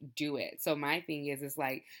actually do it. So my thing is, it's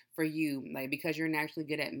like, for you, like, because you're naturally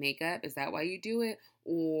good at makeup, is that why you do it?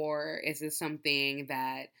 Or is this something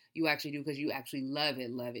that you actually do because you actually love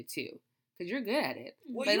it too? Because you're good at it.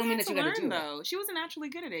 Well, but you don't mean had that to you gotta learn, do though. She wasn't naturally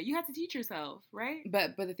good at it. You had to teach yourself, right?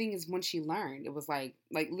 But the thing is, when she learned, it was like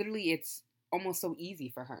literally, it's almost so easy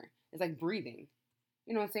for her. It's like breathing.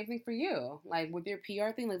 Same thing for you. Like, with your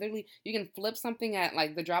PR thing, like, literally, you can flip something at,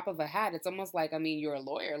 like, the drop of a hat. It's almost like, I mean, you're a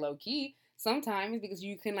lawyer, low-key, sometimes, because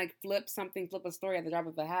you can, like, flip a story at the drop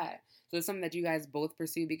of a hat. So it's something that you guys both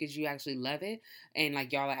pursue because you actually love it, and,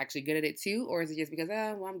 like, y'all are actually good at it, too? Or is it just because,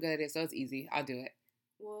 well, I'm good at it, so it's easy, I'll do it?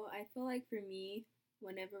 Well, I feel like for me,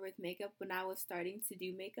 whenever with makeup, when I was starting to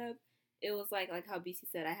do makeup, it was like how BC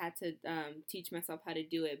said, I had to teach myself how to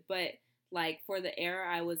do it. But like for the era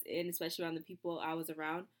I was in, especially around the people I was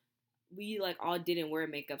around, we like all didn't wear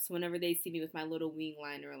makeup. So whenever they see me with my little wing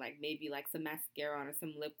liner, like maybe like some mascara on or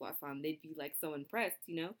some lip gloss on, they'd be like so impressed,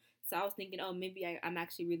 you know? So I was thinking, oh, maybe I'm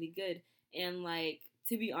actually really good. And like,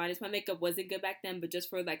 to be honest, my makeup wasn't good back then, but just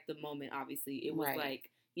for like the moment, obviously, it was Right. like,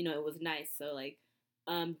 it was nice. So like,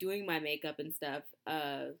 doing my makeup and stuff,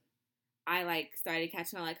 I like started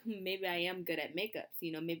catching on like, maybe I am good at makeup.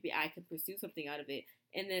 So, maybe I can pursue something out of it.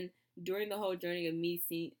 And then during the whole journey of me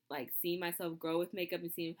seeing myself grow with makeup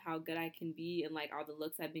and seeing how good I can be and like all the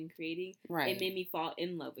looks I've been creating, Right. it made me fall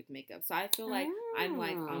in love with makeup. So I feel like I'm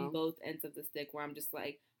like on both ends of the stick where I'm just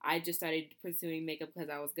like, I just started pursuing makeup because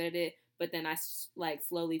I was good at it, but then I like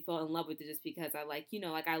slowly fell in love with it just because I like,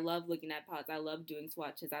 like I love looking at palettes, I love doing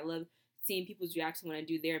swatches, I love seeing people's reaction when I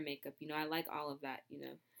do their makeup, I like all of that, and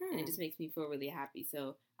it just makes me feel really happy.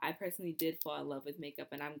 So I personally did fall in love with makeup,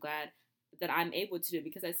 and I'm glad that I'm able to do it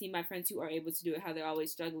because I see my friends who are able to do it, how they're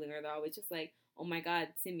always struggling or they're always just like, oh my God,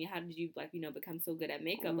 Simi, how did you like, become so good at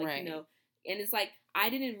makeup? Like, right. and it's like, I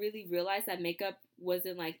didn't really realize that makeup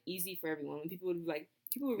wasn't like easy for everyone. When people would be like,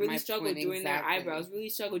 people would really struggle doing their eyebrows, really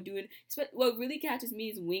struggle doing, what really catches me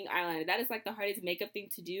is wing eyeliner. That is like the hardest makeup thing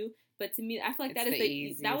to do. But to me, I feel like that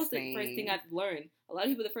was the first thing I've learned. A lot of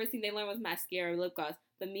people, the first thing they learned was mascara or lip gloss.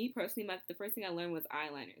 But me personally, the first thing I learned was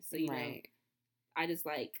eyeliner. So, right. I just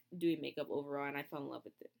like doing makeup overall, and I fell in love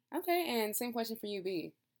with it. Okay, and same question for you,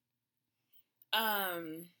 B.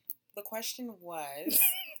 The question was...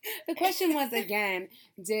 The question was, again,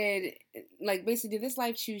 did this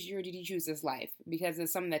life choose you, or did you choose this life? Because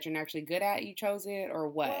it's something that you're naturally good at, you chose it, or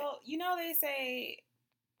what? Well, they say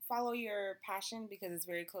follow your passion because it's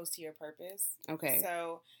very close to your purpose. Okay.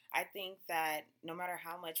 So I think that no matter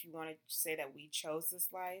how much we want to say that we chose this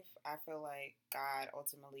life, I feel like God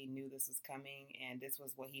ultimately knew this was coming and this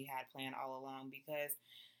was what he had planned all along because,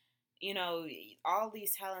 all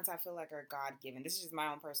these talents I feel like are God-given. This is just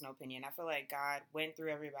my own personal opinion. I feel like God went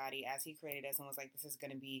through everybody as he created us and was like, this is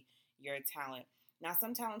going to be your talent. Now,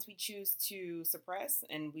 some talents we choose to suppress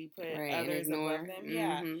and we put others above them. Mm-hmm.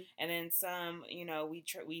 Yeah. And then some,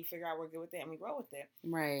 we figure out we're good with it and we grow with it.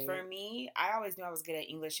 Right. For me, I always knew I was good at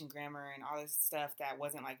English and grammar and all this stuff that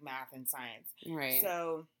wasn't like math and science. Right.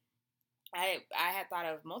 So I had thought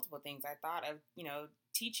of multiple things. I thought of,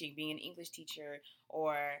 teaching, being an English teacher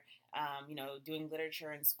or, doing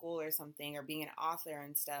literature in school or something or being an author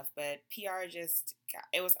and stuff. But PR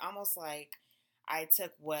it was almost like I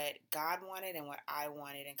took what God wanted and what I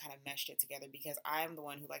wanted and kind of meshed it together because I'm the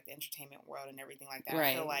one who liked the entertainment world and everything like that.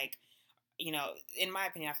 Right. I feel like, in my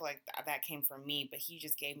opinion, I feel like that came from me, but he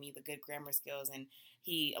just gave me the good grammar skills and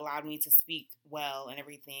he allowed me to speak well and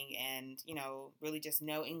everything and, really just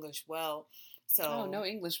know English well. So know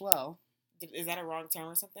English well. Is that a wrong term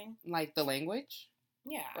or something? Like the language?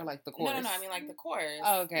 Yeah. Or like the course? No, I mean like the course.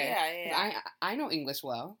 Oh, okay. Yeah. I know English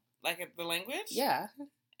well. Like the language? Yeah.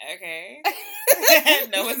 Okay.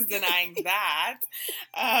 No one's denying that.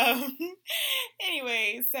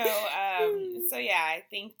 Anyway, so yeah, I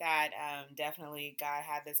think that definitely God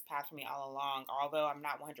had this path for me all along, although I'm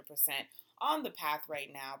not 100% on the path right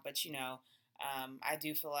now, but I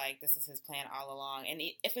do feel like this is his plan all along. And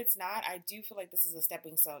if it's not, I do feel like this is a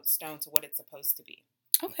stepping stone to what it's supposed to be.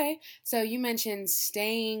 Okay. So you mentioned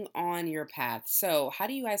staying on your path. So how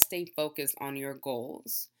do you guys stay focused on your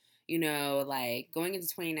goals? Like going into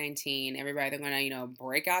 2019, everybody, they're going to,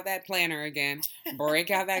 break out that planner again,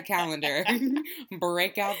 break out that calendar,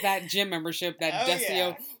 break out that gym membership, that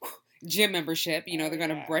gym membership. They're going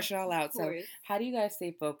to brush it all out. So how do you guys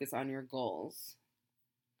stay focused on your goals?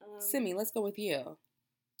 Simi, let's go with you.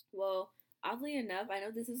 Well, oddly enough, I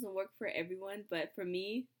know this doesn't work for everyone, but for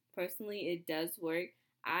me personally, it does work.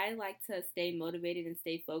 I like to stay motivated and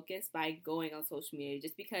stay focused by going on social media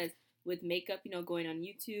just because with makeup, going on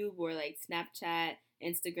YouTube or like Snapchat,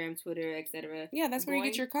 Instagram, Twitter, etc. Yeah, that's where you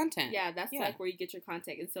get your content. Yeah, that's like where you get your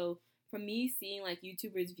content. And so for me, seeing like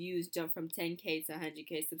YouTubers' views jump from 10K to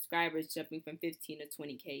 100K, subscribers jumping from 15 to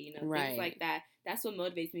 20K, things like that. That's what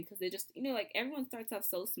motivates me because they just, like everyone starts off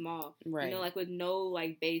so small, like with no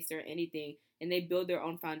like base or anything, and they build their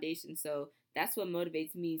own foundation. So that's what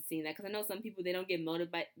motivates me seeing that because I know some people, they don't get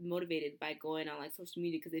motivated by going on like social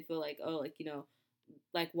media because they feel like, oh, like,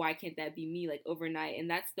 like why can't that be me like overnight? And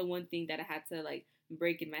that's the one thing that I had to like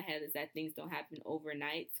break in my head is that things don't happen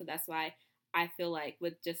overnight. So that's why I feel like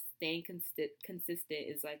with just staying consistent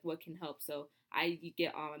is like what can help. So I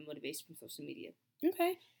get all my motivation from social media.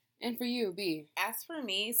 Okay. And for you, B? As for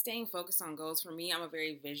me, staying focused on goals, for me, I'm a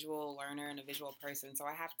very visual learner and a visual person, so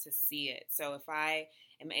I have to see it. So if I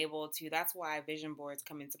am able to, that's why vision boards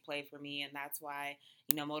come into play for me, and that's why,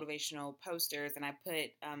 motivational posters, and I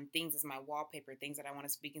put things as my wallpaper, things that I want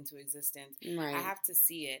to speak into existence. Right. I have to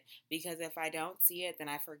see it, because if I don't see it, then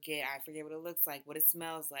I forget. I forget what it looks like, what it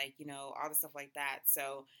smells like, all the stuff like that.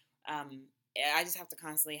 So, I just have to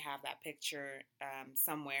constantly have that picture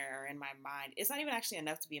somewhere in my mind. It's not even actually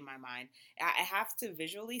enough to be in my mind. I have to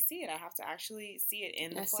visually see it. I have to actually see it in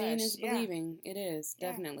the flesh. Seeing is believing. It is,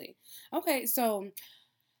 definitely. Okay, so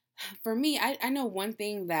for me, I know one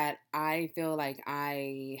thing that I feel like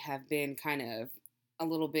I have been kind of a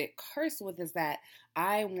little bit cursed with is that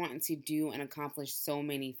I want to do and accomplish so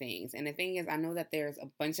many things. And the thing is, I know that there's a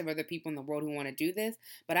bunch of other people in the world who want to do this,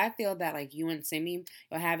 but I feel that like you and Simi,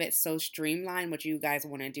 you'll have it so streamlined what you guys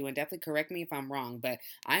want to do. And definitely correct me if I'm wrong, but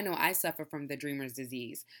I know I suffer from the dreamer's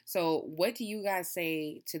disease. So what do you guys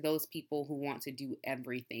say to those people who want to do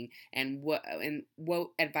everything? And what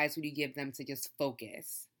advice would you give them to just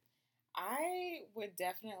focus? I would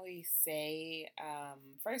definitely say,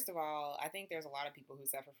 first of all, I think there's a lot of people who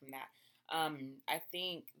suffer from that. I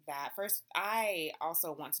think that first, I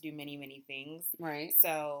also want to do many, many things. Right.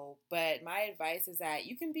 So, but my advice is that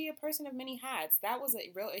you can be a person of many hats. That was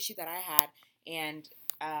a real issue that I had, and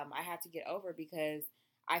I had to get over because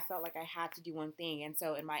I felt like I had to do one thing. And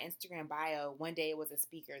so in my Instagram bio, one day it was a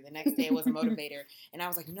speaker, the next day it was a motivator. And I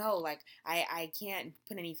was like, no, like I can't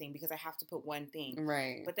put anything because I have to put one thing.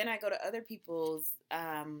 Right. But then I go to other people's,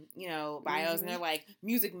 bios and they're like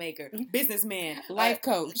music maker, businessman, life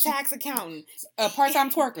coach, tax accountant, a part-time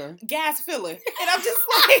twerker, gas filler. And I'm just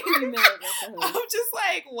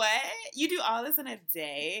like, what? You do all this in a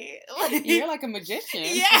day? Like, you're like a magician.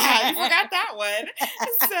 Yeah, you forgot that one.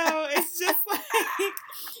 So it's just like,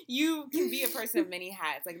 you can be a person of many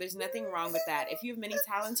hats. Like, there's nothing wrong with that. If you have many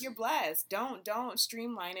talents, you're blessed. Don't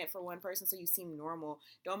streamline it for one person so you seem normal.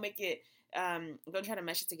 Don't make it, don't try to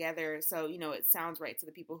mesh it together so, it sounds right to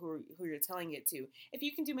the people who you're telling it to. If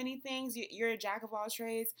you can do many things, you're a jack of all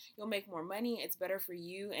trades, you'll make more money, it's better for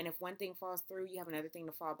you, and if one thing falls through, you have another thing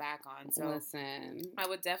to fall back on. So listen, I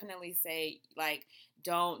would definitely say, like,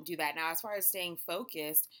 don't do that. Now, as far as staying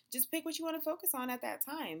focused, just pick what you want to focus on at that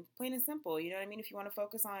time. Plain and simple. You know what I mean? If you want to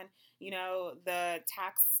focus on, the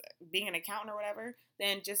tax, being an accountant or whatever,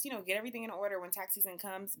 then just, get everything in order. When tax season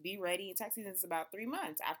comes, be ready. Tax season is about 3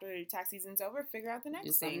 months. After tax season's over, figure out the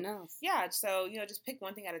next thing. Else. Yeah. So, just pick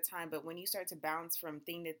one thing at a time. But when you start to bounce from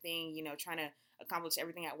thing to thing, trying to accomplish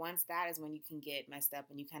everything at once, that is when you can get messed up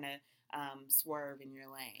and you kind of swerve in your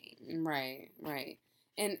lane. Right.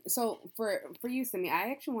 And so for you, Simi,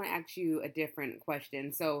 I actually want to ask you a different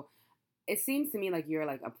question. So it seems to me like you're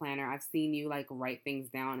like a planner. I've seen you like write things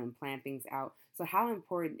down and plan things out. So how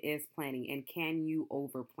important is planning, and can you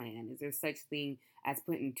overplan? Is there such thing as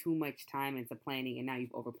putting too much time into planning and now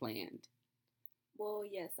you've overplanned? Well,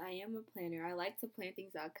 yes, I am a planner. I like to plan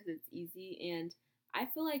things out because it's easy, and I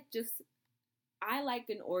feel like I like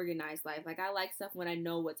an organized life. Like, I like stuff when I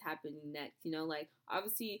know what's happening next, like,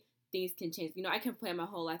 obviously things can change. I can plan my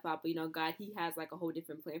whole life out, but, God, He has, like, a whole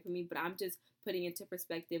different plan for me, but I'm just putting into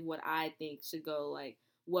perspective what I think should go, like,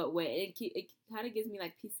 what way. It kind of gives me,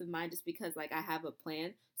 like, peace of mind just because, like, I have a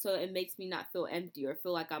plan, so it makes me not feel empty or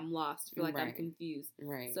feel like I'm lost, feel like I'm confused.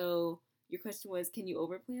 Right. So your question was, can you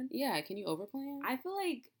overplan? Yeah, can you overplan? I feel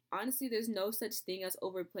like, honestly, there's no such thing as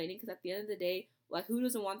overplanning, because at the end of the day, like, who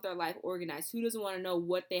doesn't want their life organized? Who doesn't want to know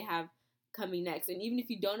what they have coming next? And even if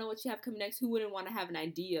you don't know what you have coming next, who wouldn't want to have an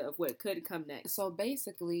idea of what could come next? So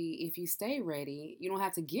basically, if you stay ready, you don't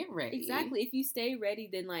have to get ready. Exactly. If you stay ready,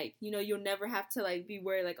 then, like, you'll never have to, like, be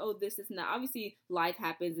worried, like, oh, this and that. Obviously, life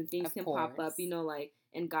happens and things can pop up, like,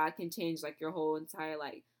 and God can change, like, your whole entire,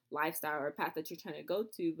 like, lifestyle or path that you're trying to go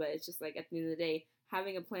to. But it's just, like, at the end of the day,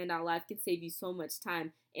 having a planned out life can save you so much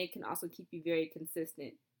time and can also keep you very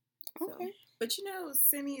consistent. Okay. So. But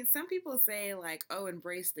Simi, some people say like, oh,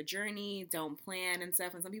 embrace the journey, don't plan and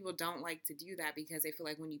stuff. And some people don't like to do that because they feel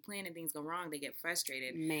like when you plan and things go wrong, they get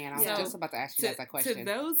frustrated. Man, I was just about to ask you that question. To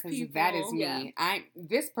those people, that is me. Yeah.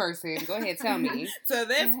 This person. Go ahead, tell me. To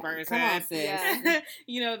this person, come on, sis. Yeah.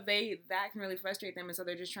 That can really frustrate them, and so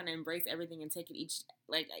they're just trying to embrace everything and take it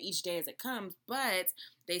each day as it comes. But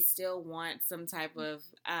they still want some type of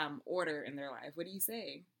order in their life. What do you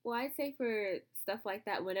say? Well, I'd say for stuff like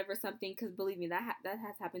that, whenever something, because believe me, that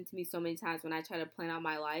has happened to me so many times when I try to plan out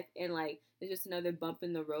my life and, like, there's just another bump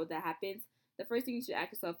in the road that happens. The first thing you should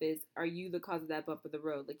ask yourself is, are you the cause of that bump of the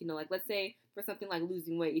road? Like, like, let's say for something like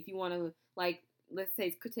losing weight, if you want to, like, let's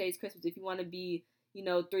say today's Christmas, if you want to be,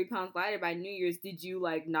 3 pounds lighter by New Year's. Did you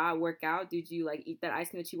like not work out? Did you like eat that ice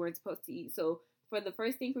cream that you weren't supposed to eat? So for the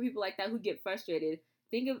first thing, for people like that who get frustrated,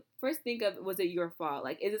 think of was it your fault?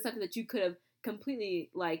 Like, is it something that you could have completely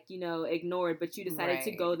like ignored, but you decided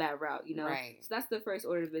to go that route? Right. So that's the first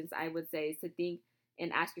order of events I would say, is to think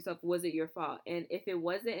and ask yourself, was it your fault? And if it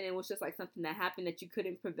wasn't, and it was just like something that happened that you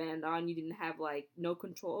couldn't prevent on, you didn't have like no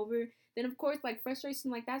control over, then of course like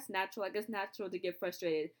frustration, like that's natural. Like it's natural to get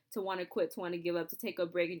frustrated, to want to quit, to want to give up, to take a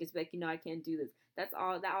break and just be like, I can't do this. That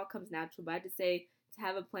all comes natural. But I just say, to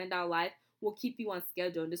have a planned out life will keep you on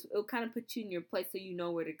schedule, and just it'll kind of put you in your place so you know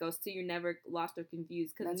where to go, so you're never lost or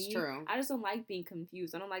confused. Because true. I just don't like being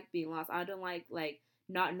confused. I don't like being lost. I don't like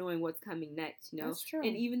not knowing what's coming next, That's true.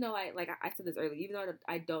 And even though I said this earlier, even though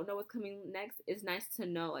I don't know what's coming next, it's nice to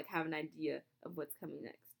know, like, have an idea of what's coming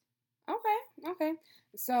next. Okay.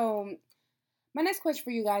 So my next question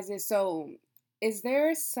for you guys is, so is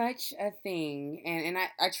there such a thing, and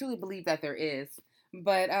I truly believe that there is,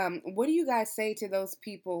 but what do you guys say to those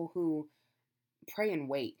people who pray and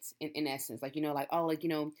wait, in essence, like,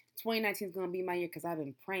 2019 is going to be my year because I've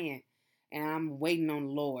been praying and I'm waiting on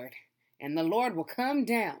the Lord, and the Lord will come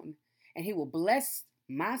down and he will bless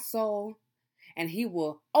my soul and he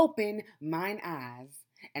will open mine eyes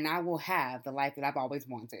and I will have the life that I've always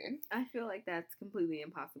wanted? I feel like that's completely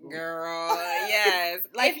impossible. Girl, yes.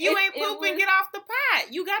 Like, you ain't pooping, get off the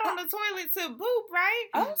pot. You got on the toilet to poop, right?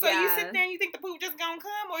 Oh, so you sit there and you think the poop just gonna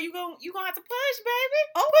come, or you gonna have to push, baby.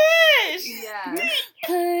 Oh, push. Yeah.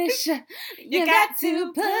 Push. You got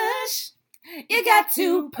to push. You got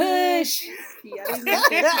to push. Yeah, I don't know what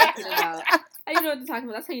they're talking about. I know what they're talking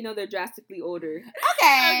about. That's how you know they're drastically older.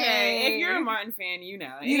 Okay. If you're a Martin fan, you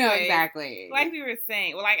know. You know exactly. Like we were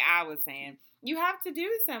saying, like I was saying, you have to do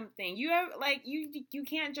something. You have you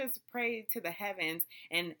can't just pray to the heavens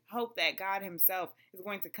and hope that God himself is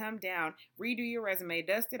going to come down, redo your resume,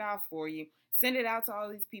 dust it off for you, send it out to all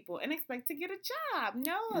these people, and expect to get a job.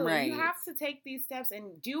 No. Right. You have to take these steps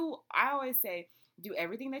and I always say, do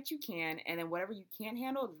everything that you can, and then whatever you can't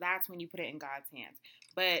handle, that's when you put it in God's hands.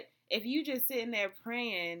 But if you just sitting there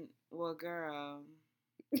praying, well, girl,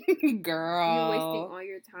 you're wasting all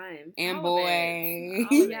your time. And all boy,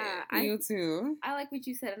 you too. I like what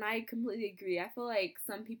you said, and I completely agree. I feel like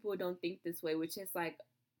some people don't think this way, which is like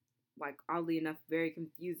oddly enough, very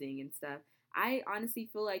confusing and stuff. I honestly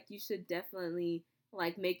feel like you should definitely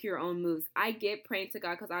like make your own moves. I get praying to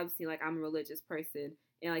God because obviously, like, I'm a religious person.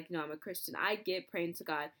 And, like, I'm a Christian. I get praying to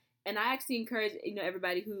God. And I actually encourage,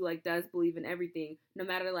 everybody who, like, does believe in everything, no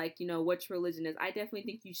matter, like, what your religion is. I definitely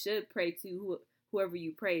think you should pray to whoever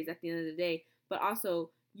you praise at the end of the day. But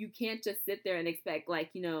also, you can't just sit there and expect,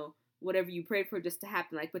 like, whatever you prayed for just to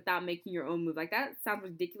happen, like, without making your own move. Like, that sounds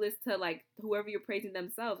ridiculous to, like, whoever you're praising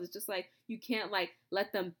themselves. It's just, like, you can't, like,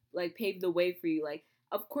 let them, like, pave the way for you. Like,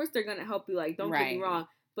 of course they're going to help you. Like, don't get me wrong.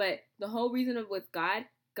 But the whole reason of with God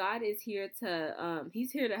is here to, he's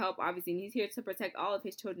here to help, obviously, and he's here to protect all of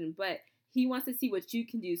his children, but he wants to see what you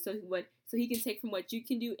can do, so he can take from what you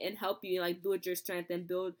can do and help you, like, build your strength and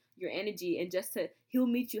build your energy, and he'll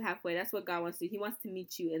meet you halfway. That's what God wants to do. He wants to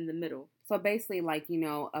meet you in the middle. So basically, like,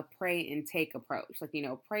 a pray and take approach. Like,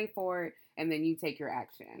 pray for it, and then you take your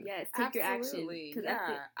action. Yes, take your action.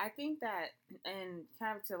 Yeah, I think that, and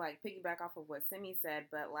kind of to, like, piggyback off of what Simi said,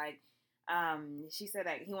 but, like, she said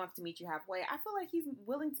that he wants to meet you halfway. I feel like he's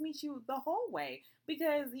willing to meet you the whole way,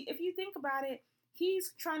 because if you think about it,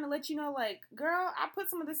 he's trying to let you know, like, girl, I put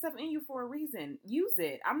some of this stuff in you for a reason. Use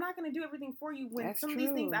it. I'm not going to do everything for you when some of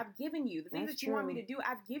these things I've given you. The things that you want me to do,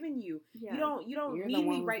 I've given you. Yeah. You don't need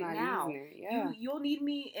me right now. Yeah. You'll need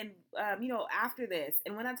me, and after this.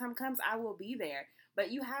 And when that time comes, I will be there. But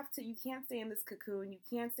you can't stay in this cocoon. You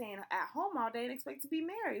can't stay at home all day and expect to be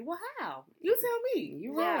married. Well, how? You tell me.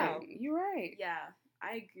 You're right. Yeah,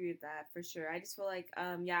 I agree with that for sure. I just feel like,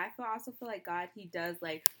 I also feel like God, he does,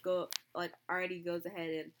 like, already goes ahead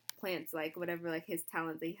and plants, like, whatever, like, his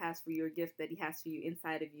talent that he has for you, or gift that he has for you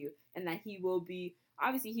inside of you, and that he will be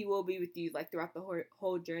with you, like, throughout the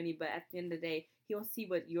whole journey, but at the end of the day, he'll see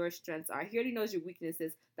what your strengths are. He already knows your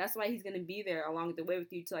weaknesses. That's why he's going to be there along the way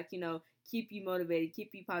with you to, like, keep you motivated, keep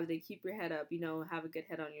you positive, keep your head up, have a good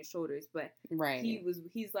head on your shoulders. But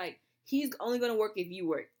he's only going to work if you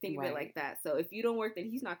work. Think of it like that. So if you don't work, then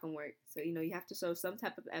he's not going to work. So, you have to show some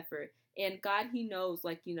type of effort. And God, he knows,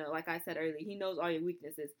 like, like I said earlier, he knows all your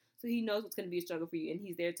weaknesses. So he knows what's going to be a struggle for you, and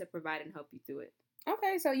he's there to provide and help you through it.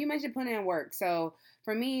 Okay, so you mentioned putting in work. So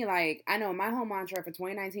for me, like, I know my whole mantra for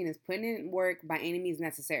 2019 is putting in work by any means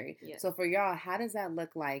necessary. Yes. So for y'all, how does that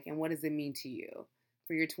look like, and what does it mean to you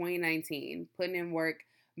for your 2019? Putting in work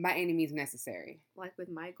by any means necessary. Like with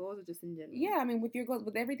my goals or just in general? Yeah, I mean, with your goals,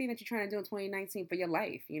 with everything that you're trying to do in 2019 for your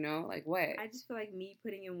life, you know? Like, what? I just feel like me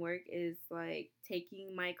putting in work is, like,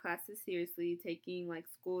 taking my classes seriously, taking, like,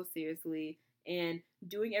 school seriously, and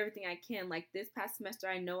doing everything I can. Like, this past semester,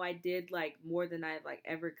 I know I did, like, more than I, like,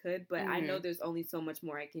 ever could, but I know there's only so much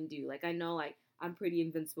more I can do. Like, I know, like, I'm pretty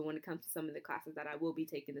invincible when it comes to some of the classes that I will be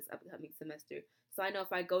taking this upcoming semester. So I know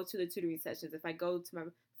if I go to the tutoring sessions, if I go to my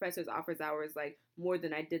professor's office hours, like, more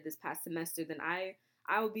than I did this past semester, then I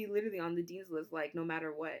will be literally on the dean's list, like, no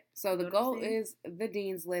matter what. So the goal is the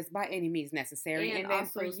dean's list by any means necessary. And then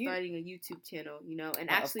also starting a YouTube channel, you know, and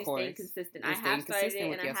actually staying consistent. I have started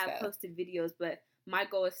it and I have posted videos, but my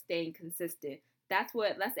goal is staying consistent. That's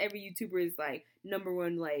every YouTuber's, like, number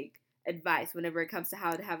one, like, advice whenever it comes to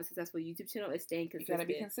how to have a successful YouTube channel is staying consistent. You gotta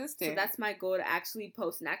be consistent. So that's my goal, to actually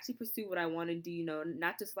post and actually pursue what I want to do, you know,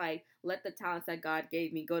 not just, like, let the talents that God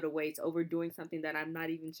gave me go to waste overdoing something that I'm not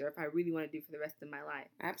even sure if I really want to do for the rest of my life.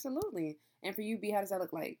 Absolutely. And for you, B, how does that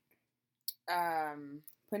look like?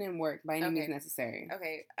 Put in work by any means necessary.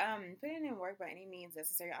 Okay. Putting in work by any means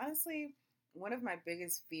necessary. Honestly, one of my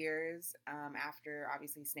biggest fears, after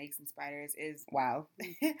obviously snakes and spiders, is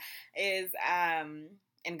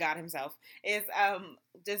and God himself is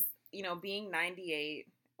just, you know, being 98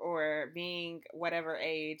 or being whatever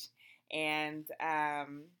age and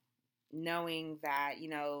knowing that, you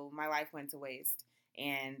know, my life went to waste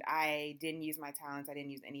and I didn't use my talents. I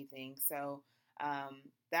didn't use anything. So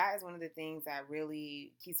that is one of the things that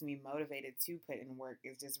really keeps me motivated to put in work,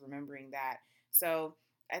 is just remembering that. So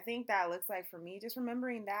I think that looks like, for me, just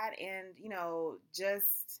remembering that, and, you know,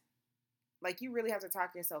 just like, you really have to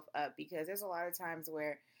talk yourself up, because there's a lot of times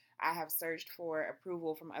where I have searched for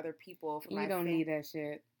approval from other people. You don't need that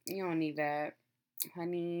shit. You don't need that,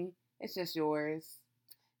 honey. It's just yours.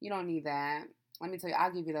 You don't need that. Let me tell you,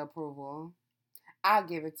 I'll give you the approval. I'll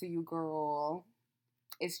give it to you, girl.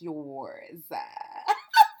 It's yours.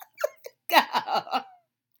 Go.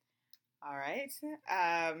 All right.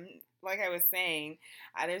 Like I was saying,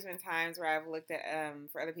 there's been times where I've looked at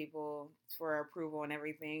for other people for approval and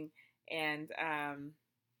everything, and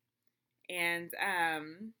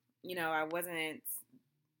you know, I wasn't.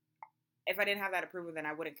 If I didn't have that approval, then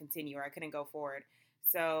I wouldn't continue, or I couldn't go forward.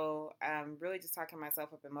 So, really, just talking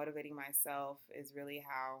myself up and motivating myself is really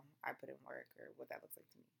how I put in work, or what that looks like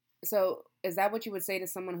to me. So, is that what you would say to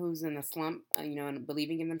someone who's in a slump, you know, and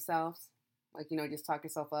believing in themselves? Like, you know, just talk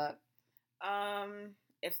yourself up?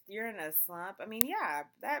 If you're in a slump, I mean, yeah,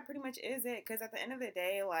 that pretty much is it. Because at the end of the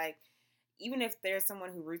day, like, even if there's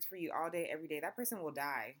someone who roots for you all day, every day, that person will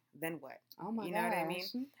die. Then what? Oh my god! You know what I mean?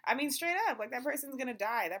 I mean, straight up, like, that person's gonna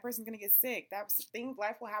die. That person's gonna get sick.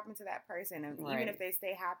 Life will happen to that person, and even if they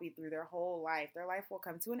stay happy through their whole life, their life will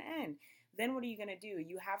come to an end. Then what are you gonna do?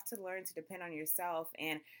 You have to learn to depend on yourself.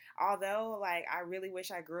 And although, like, I really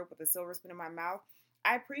wish I grew up with a silver spoon in my mouth,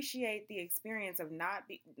 I appreciate the experience of not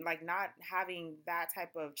having that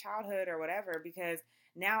type of childhood or whatever, because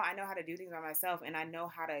now I know how to do things by myself, and I know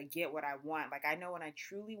how to get what I want. Like, I know when I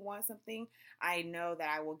truly want something, I know that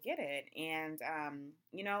I will get it. And,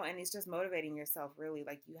 you know, and it's just motivating yourself, really.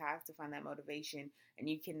 Like, you have to find that motivation, and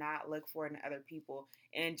you cannot look for it in other people.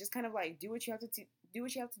 And just kind of, like, do what you have to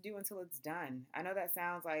do until it's done. I know that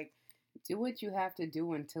sounds like... Do what you have to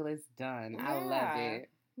do until it's done. Yeah. I love it.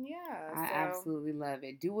 Yeah, I absolutely love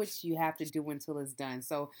it. Do what you have to do until it's done.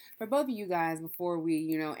 So for both of you guys, before we,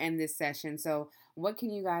 you know, end this session, so what can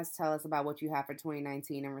you guys tell us about what you have for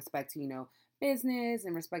 2019 in respect to, you know, business,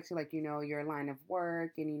 in respect to, like, you know, your line of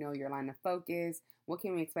work and, you know, your line of focus? What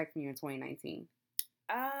can we expect from you in 2019?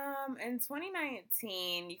 In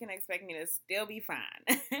 2019, you can expect me to still be fine.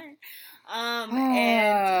 And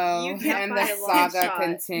the saga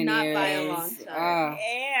continues. Not by a long shot.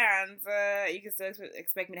 And you can still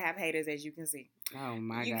expect me to have haters, as you can see. Oh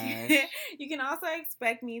my gosh. You can also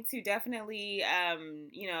expect me to definitely,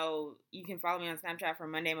 you know, you can follow me on Snapchat for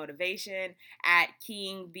Monday Motivation at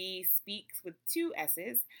King B Speaks with 2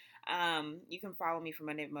 S's. You can follow me for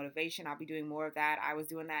Monday Motivation. I'll be doing more of that. I was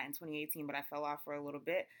doing that in 2018, but I fell off for a little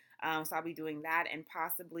bit. So I'll be doing that, and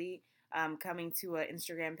possibly coming to an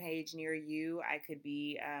Instagram page near you. I could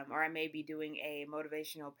be, or I may be doing a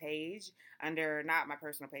motivational page under, not my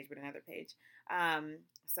personal page, but another page.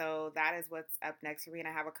 So that is what's up next for me. And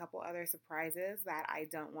I have a couple other surprises that I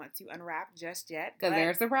don't want to unwrap just yet. Because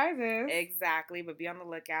they're surprises. Exactly. But be on the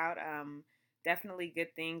lookout. Definitely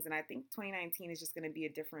good things. And I think 2019 is just going to be a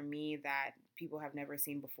different me that people have never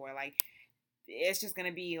seen before. Like, it's just going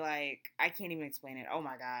to be like, I can't even explain it. Oh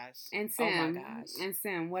my gosh. And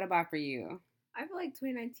Sim, what about for you? I feel like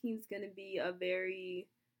 2019 is going to be a very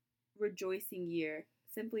rejoicing year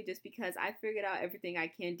simply just because I figured out everything I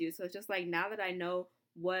can do. So it's just like now that I know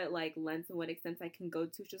what like lengths and what extents I can go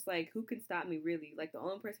to, it's just like who can stop me really? Like the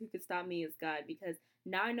only person who can stop me is God, because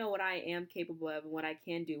now I know what I am capable of and what I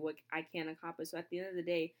can do, what I can accomplish. So at the end of the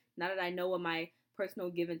day, now that I know what my personal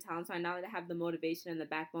given talents are, now that I have the motivation and the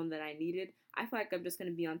backbone that I needed, I feel like I'm just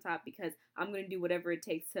gonna be on top because I'm gonna do whatever it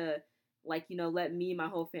takes to, like, let me and my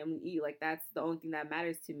whole family eat. Like, that's the only thing that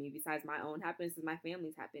matters to me besides my own happiness is my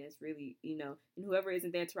family's happiness, really, and whoever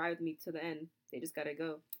isn't there to ride with me to the end, they just gotta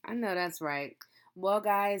go. I know that's right. Well,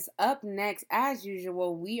 guys, up next, as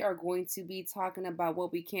usual, we are going to be talking about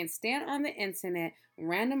what we can't stand on the internet,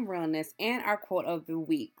 random realness, and our quote of the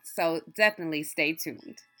week. So definitely stay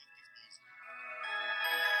tuned.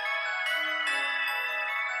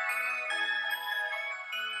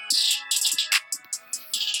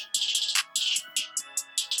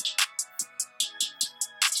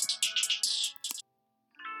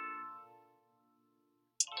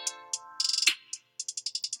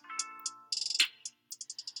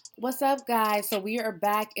 What's up, guys? So we are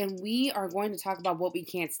back and we are going to talk about what we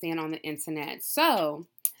can't stand on the internet. So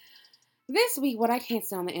this week, what I can't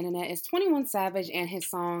stand on the internet is 21 Savage and his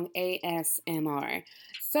song ASMR.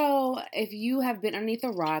 So if you have been underneath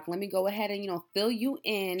a rock, let me go ahead and, fill you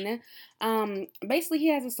in. Basically, he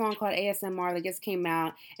has a song called ASMR that just came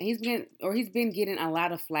out, and he's been getting a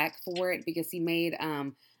lot of flack for it because he made,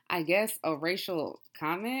 I guess, a racial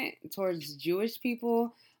comment towards Jewish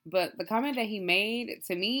people. But the comment that he made,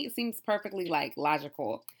 to me, seems perfectly,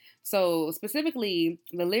 logical. So, specifically,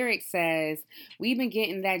 the lyric says, "We've been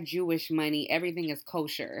getting that Jewish money. Everything is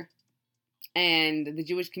kosher." And the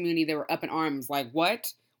Jewish community, they were up in arms, like,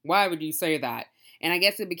 what? Why would you say that? And I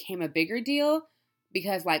guess it became a bigger deal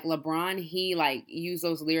because, LeBron, he, used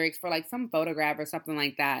those lyrics for, some photograph or something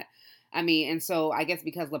like that. And so I guess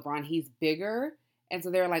because LeBron, he's bigger. And so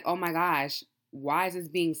they're like, oh my gosh, why is this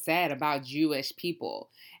being said about Jewish people?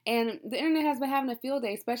 And the internet has been having a field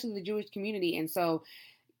day, especially the Jewish community. And so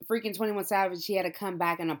freaking 21 Savage, he had to come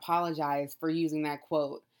back and apologize for using that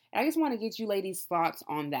quote. And I just want to get you ladies' thoughts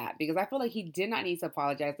on that because I feel like he did not need to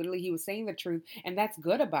apologize. Literally, he was saying the truth, and that's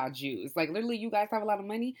good about Jews. Literally, you guys have a lot of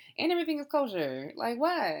money, and everything is kosher. What?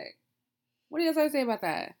 What do you guys say about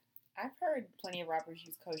that? I've heard plenty of rappers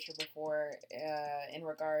use kosher before in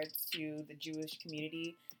regards to the Jewish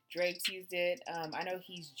community. Drake's used it. I know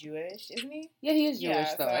he's Jewish, isn't he? Yeah, he is Jewish,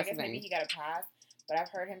 though. So I guess maybe he got a pass. But I've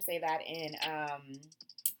heard him say that in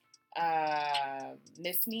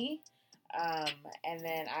Miss Me. And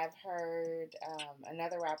then I've heard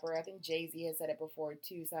another rapper, I think Jay-Z has said it before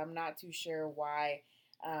too, so I'm not too sure why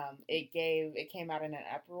it came out in an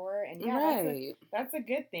uproar. And yeah, right. that's a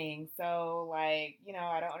good thing. So I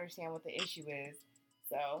don't understand what the issue is.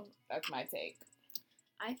 So that's my take.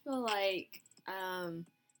 I feel like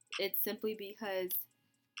it's simply because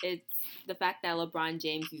it's the fact that LeBron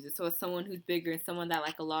James uses. So it's someone who's bigger and someone that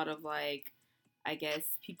a lot of I guess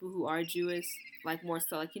people who are Jewish, more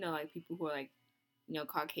so people who are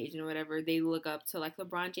Caucasian or whatever, they look up to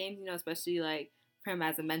LeBron James, especially for him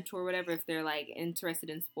as a mentor or whatever if they're interested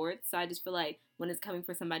in sports. So I just feel like when it's coming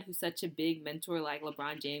from somebody who's such a big mentor like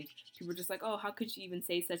LeBron James, people are just like, oh, how could you even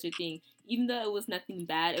say such a thing? Even though it was nothing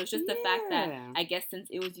bad, it was just the fact that I guess since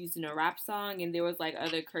it was used in a rap song and there was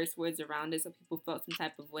other curse words around it, so people felt some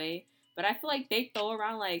type of way. But I feel like they throw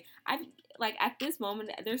around at this moment,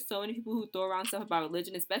 there's so many people who throw around stuff about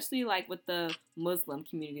religion, especially with the Muslim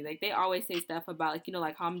community. They always say stuff about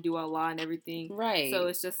Hamdu Allah and everything. Right. So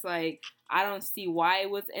it's just I don't see why it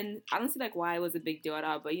was, and I don't see why it was a big deal at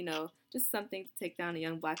all. But just something to take down a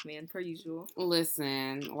young black man per usual.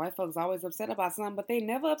 Listen, white folks always upset about something, but they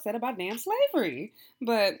never upset about damn slavery.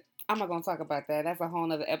 But I'm not going to talk about that. That's a whole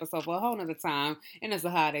nother episode for a whole nother time. And it's the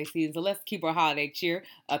holiday season, so let's keep our holiday cheer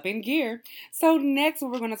up in gear. So next,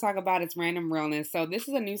 what we're going to talk about is random realness. So this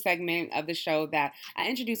is a new segment of the show that I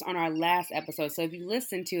introduced on our last episode. So if you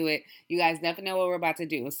listen to it, you guys definitely know what we're about to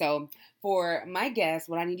do. So for my guests,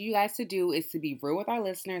 what I need you guys to do is to be real with our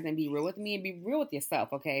listeners and be real with me and be real with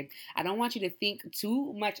yourself, okay? I don't want you to think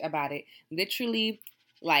too much about it. Literally,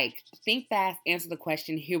 think fast, answer the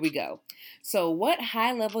question. Here we go. So what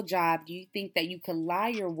high-level job do you think that you could lie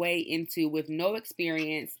your way into with no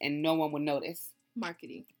experience and no one would notice?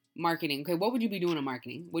 Marketing. Marketing. Okay, what would you be doing in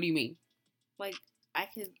marketing? What do you mean? I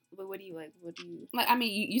could, but what do you What do you...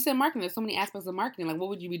 you said marketing. There's so many aspects of marketing. What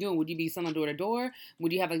would you be doing? Would you be selling door to door?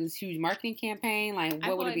 Would you have this huge marketing campaign?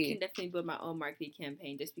 What would it be? I can definitely build my own marketing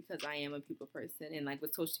campaign just because I am a people person. And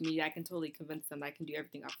with social media, I can totally convince them that I can do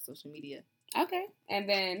everything off of social media. Okay. And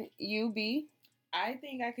then you, B? I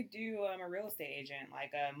think I could do a real estate agent,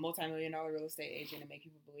 a multi-million-dollar real estate agent, and make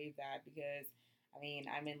people believe that because I mean,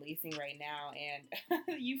 I'm in leasing right now,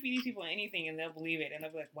 and you feed these people anything, and they'll believe it, and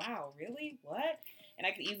they'll be like, "Wow, really? What?" And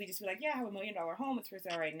I could easily just be like, "Yeah, I have $1 million home. It's for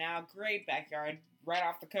sale right now. Great backyard, right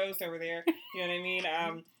off the coast over there." You know what I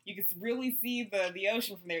mean? You can really see the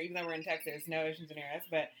ocean from there, even though we're in Texas. No oceans near us,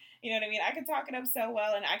 but you know what I mean. I could talk it up so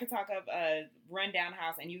well, and I could talk up a rundown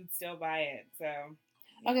house, and you'd still buy it. So.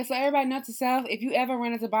 Okay, so everybody note to self, if you ever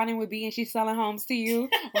run into Bonnie with B and she's selling homes to you,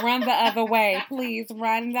 run the other way. Please,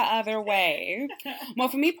 run the other way. Well,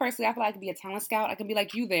 for me personally, I feel like I can be a talent scout. I can be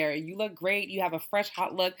like, you there. You look great. You have a fresh,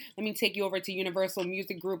 hot look. Let me take you over to Universal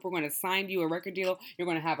Music Group. We're going to sign you a record deal. You're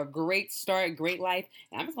going to have a great start, great life.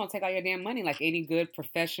 And I'm just going to take all your damn money like any good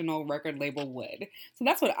professional record label would. So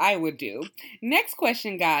that's what I would do. Next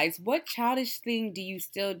question, guys. What childish thing do you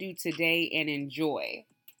still do today and enjoy?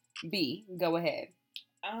 B, go ahead.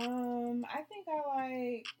 I think I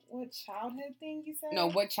like, what childhood thing you said?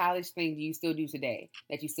 No, what childish thing do you still do today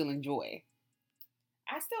that you still enjoy?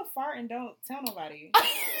 I still fart and don't tell nobody.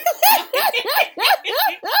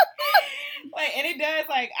 Like, and it does,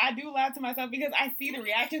 like, I do laugh to myself because I see the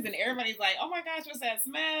reactions and everybody's like, "Oh my gosh, what's that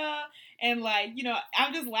smell?" And like, you know,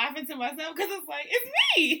 I'm just laughing to myself because it's like, it's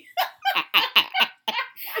me.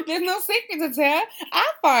 There's no secret to tell.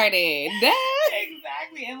 I farted.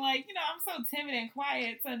 Exactly. And like, you know, I'm so timid and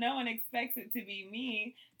quiet, so no one expects it to be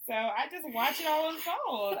me. So I just watch it all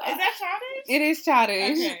unfold. Is that childish? It is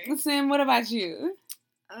childish. Okay. Sim, what about you?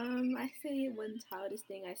 I say one childish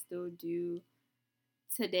thing I still do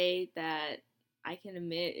today that I can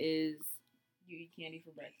admit is You eat candy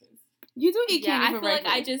for breakfast. You do eat candy I for feel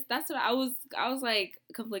breakfast. like that's what I was like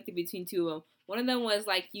conflicted between two of them. One of them was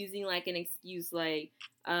like using like an excuse like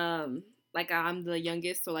I'm the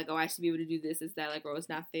youngest, so like, oh, I should be able to do this, that, like, oh, it's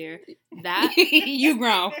not fair. That you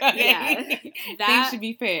grown. Yeah, Things that should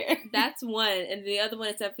be fair. That's one, and the other one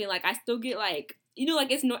is definitely like I still get like, you know,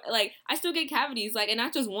 like it's like I still get cavities, like, and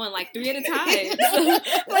not just one, like 3 at a time. So,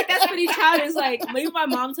 like that's pretty childish. Like maybe my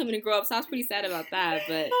mom told me to grow up, so I was pretty sad about that.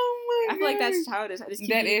 But I feel like that's childish. I just keep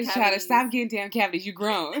that getting is cavities. childish. Stop getting damn cavities. You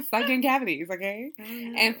grown. Stop getting cavities, okay?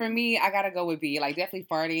 And for me, I gotta go with B. Like definitely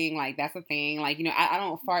farting. Like that's a thing. Like, you know, I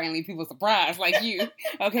don't fart and leave people surprised like you.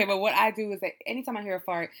 Okay, but what I do is that anytime I hear a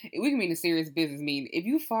fart, we can be in a serious business meeting. If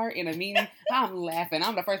you fart in a meeting, I'm laughing.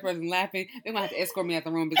 I'm the first person laughing. They're gonna have to escort me out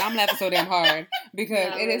the room because I'm laughing so damn hard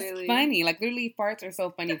because it is funny. Like literally, farts are so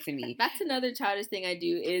funny to me. That's another childish thing I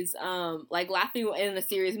do is like laughing in a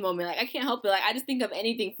serious moment. Like I can't help it. Like I just think of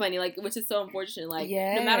anything funny, like which is so unfortunate. Like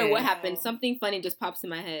no matter what happens, something funny just pops in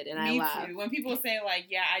my head and I laugh. Too. When people say like,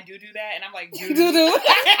 "Yeah, I do that," and I'm like, "Do."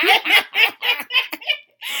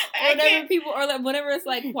 Whenever it's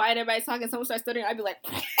like quiet, everybody's talking, someone starts stuttering, I'd be like,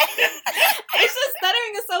 it's just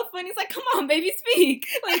stuttering is so funny. It's like, come on, baby, speak.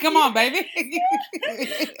 Like, come on, baby.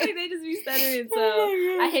 Like they just be stuttering. So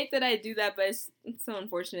I hate that I do that, but it's so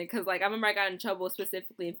unfortunate because like I remember I got in trouble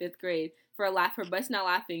specifically in 5th grade for busting out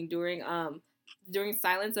laughing during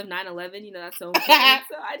silence of 9/11. You know, that's so important.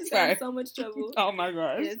 So I just got in so much trouble. Oh my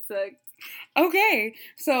gosh. And it sucked. Okay,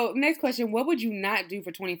 so next question. What would you not do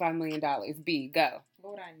for $25 million? B, go.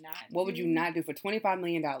 What would I not do? What would you not do for $25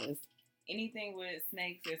 million? Anything with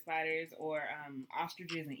snakes or spiders or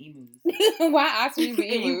ostriches and emus. Why ostriches and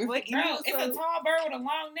emus? Bro, it's a tall bird with a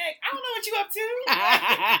long neck. I don't know what you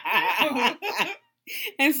up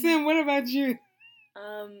to. And Sim, what about you?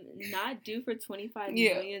 Not do for $25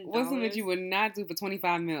 yeah. million. What's something that you would not do for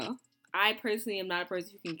 $25 million? I personally am not a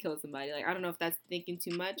person who can kill somebody. Like, I don't know if that's thinking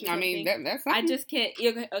too much or I something. mean, that's something. I just can't.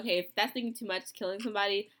 Okay, if that's thinking too much, killing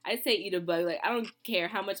somebody, I'd say eat a bug. Like, I don't care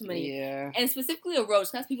how much money. Yeah. And specifically a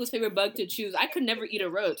roach. That's people's favorite bug to choose. I could never eat a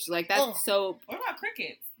roach. Like, that's so... What about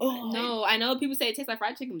crickets? No, I know people say it tastes like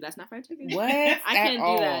fried chicken, but that's not fried chicken. What? I can't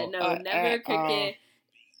do that. No, never cricket. All.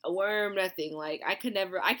 A worm, nothing. Like I can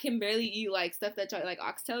barely eat like stuff that like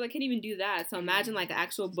oxtails. I can't even do that. So imagine like an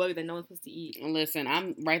actual bug that no one's supposed to eat. Listen,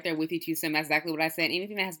 I'm right there with you too, Sim. That's exactly what I said.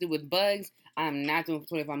 Anything that has to do with bugs, I'm not doing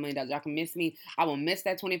for $25 million. Y'all can miss me. I will miss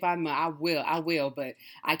that $25 million. I will, but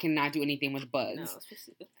I cannot do anything with bugs.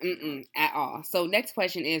 No, at all. So next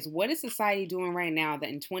question is, what is society doing right now that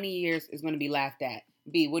in 20 years is going to be laughed at?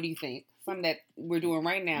 B, what do you think? Something that we're doing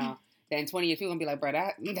right now that in 20 years people going to be like, bro,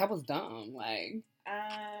 that was dumb. Like,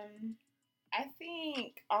 I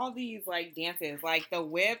think all these like dances, like the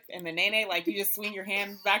whip and the nene, like you just swing your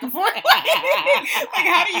hands back and forth. Like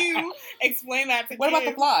how do you explain that to what kids? about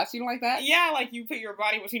the floss? You don't like that? Yeah, like you put your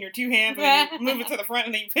body between your two hands and then you move it to the front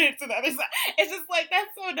and then you put it to the other side. It's just like,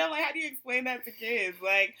 that's so dumb. Like how do you explain that to kids?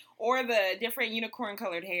 Like, or the different unicorn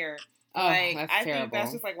colored hair. Oh, like that's I terrible. think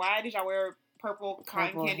that's just like, why did y'all wear purple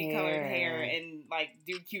cotton candy colored hair and like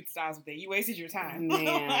do cute styles with it? You wasted your time.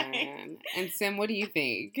 Man. And Sim, what do you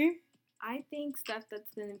think? I think stuff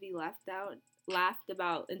that's going to be laughed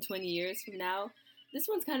about in 20 years from now. This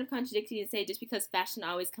one's kind of contradictory to say just because fashion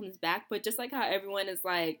always comes back, but just like how everyone is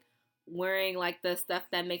like wearing like the stuff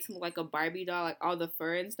that makes them look like a Barbie doll, like all the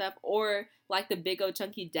fur and stuff, or like the big old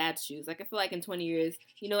chunky dad shoes. Like I feel like in 20 years,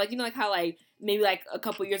 like how like maybe like a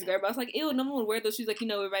couple years ago, everybody was like, ew, no one would wear those shoes. Like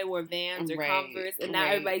everybody wore Vans or Converse, and now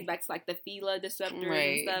everybody's back to like the Fila Disruptors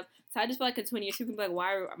and stuff. So I just feel like in 20 years, people can be like,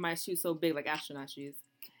 why are my shoes so big, like astronaut shoes?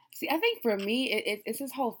 See, I think for me, it's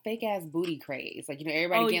this whole fake ass booty craze. Like,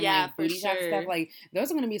 everybody getting like booty shots and stuff. Like,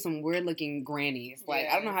 those are going to be some weird looking grannies. Like,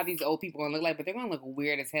 I don't know how these old people are going to look like, but they're going to look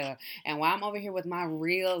weird as hell. And while I'm over here with my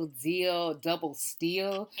real deal double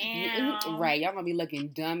steel, right, y'all going to be looking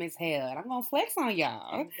dumb as hell. And I'm going to flex on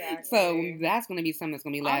y'all. Exactly. So that's going to be something that's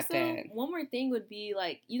going to be laughed at. One more thing would be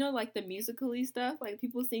like, like the musical-y stuff, like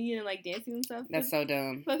people singing and like dancing and stuff. That's so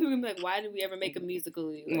dumb. But people can be like, why did we ever make a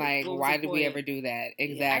musical-y? Like why did we ever do that?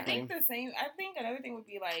 Exactly. I think another thing would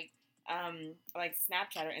be like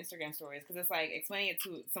Snapchat or Instagram stories, because it's like explaining it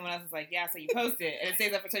to someone else is like, yeah, so you post it and it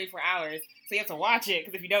stays up for 24 hours, so you have to watch it,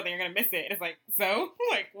 because if you don't, then you're gonna miss it. And it's like, so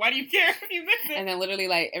like, why do you care if you miss it? And then literally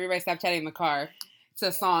like everybody Snapchatting in the car. It's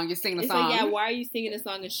a song. You're singing the song. Like, yeah, why are you singing a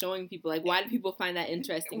song and showing people? Like, why do people find that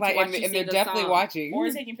interesting? Like, and they're definitely watching. Or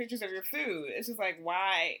taking pictures of your food. It's just like,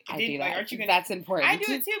 why? Aren't you gonna? That's important. I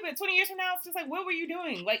do it too, but 20 years from now, it's just like, what were you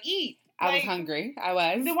doing? Like, eat. I was hungry. I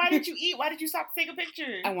was. Then why did you eat? Why did you stop to take a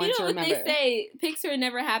picture? I want to remember. What they say, picture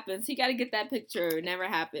never happens. You got to get that picture. It never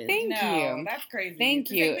happens. Thank you. That's crazy.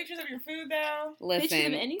 Thank you. Take pictures of your food, though. Listen. Pictures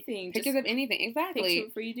of anything. Pictures of anything. Exactly. Picture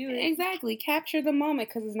before you do it. Exactly. Capture the moment,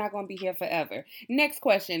 because it's not going to be here forever. Next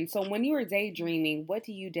question. So when you were daydreaming, what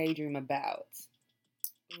do you daydream about?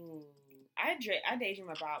 Ooh, I daydream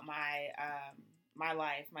about my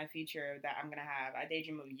life, my future that I'm gonna have. I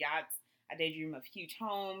daydream of yachts. I daydream of huge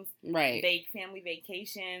homes, right? Family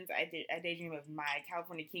vacations. I daydream of my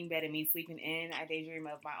California king bed and me sleeping in. I daydream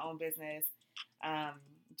of my own business.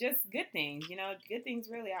 Just good things, good things.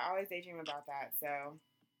 Really, I always daydream about that.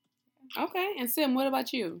 So, okay. And Sim, what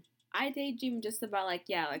about you? I daydream just about like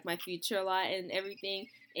my future a lot and everything,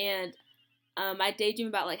 and I daydream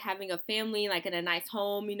about like having a family, like in a nice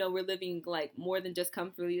home. We're living like more than just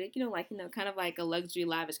comfortably, kind of like a luxury,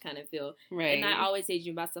 lavish kind of feel. Right. And I always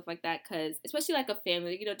daydream about stuff like that, because especially like a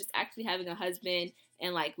family, just actually having a husband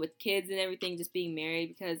and like with kids and everything, just being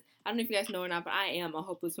married. Because I don't know if you guys know or not, but I am a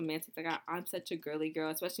hopeless romantic. Like I'm such a girly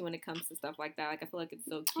girl, especially when it comes to stuff like that. Like I feel like it's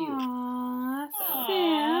so cute. Aww, so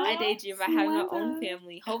I daydream about having my own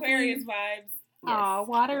family. Hopefully, Aquarius vibes. Aw,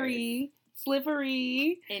 watery.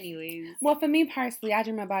 Slippery. Anyways. Well, for me personally, I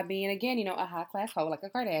dream about being, again, a high-class hoe like a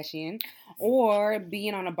Kardashian, or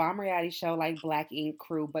being on a bomb reality show like Black Ink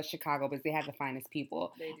Crew, but Chicago, because they have the finest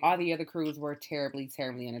people. All the other crews were terribly,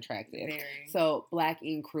 terribly unattractive. Very. So, Black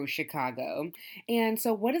Ink Crew, Chicago. And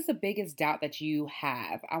so, what is the biggest doubt that you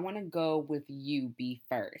have? I want to go with you, B,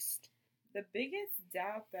 first. The biggest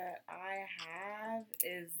doubt that I have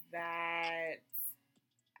is that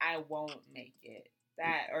I won't make it.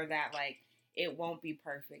 That like, it won't be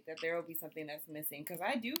perfect, that there will be something that's missing, because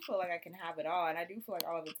I do feel like I can have it all, and I do feel like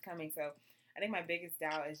all of it's coming. So I think my biggest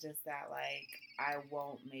doubt is just that, like, I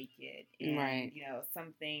won't make it, and right.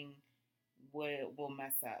 Something will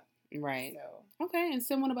mess up. Right. So. Okay, and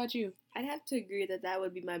Sim, what about you? I'd have to agree that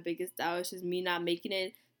would be my biggest doubt. It's just me not making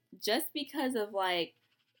it, just because of like,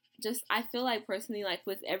 I feel like personally, like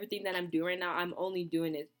with everything that I'm doing right now, I'm only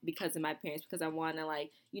doing it because of my parents, because I want to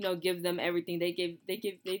like, give them everything.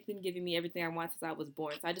 They've been giving me everything I want since I was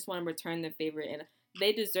born. So I just want to return the favor, and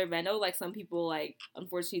they deserve it. I know like some people, like,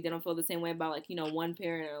 unfortunately they don't feel the same way about like, one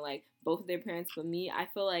parent or like both of their parents, but me, I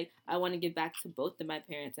feel like I want to give back to both of my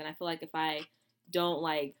parents. And I feel like if I don't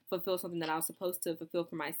like fulfill something that I was supposed to fulfill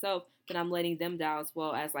for myself, then I'm letting them down as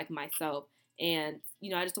well as like myself. And,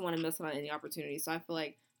 I just don't want to miss out on any opportunity. So I feel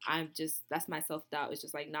like that's my self-doubt. It's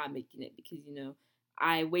just like not making it because,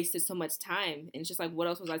 I wasted so much time, and it's just like, what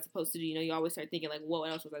else was I supposed to do? You always start thinking like, what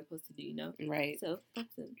else was I supposed to do? Right. So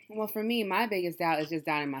that's it. Well, for me, my biggest doubt is just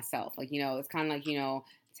doubting myself. Like, it's kind of like,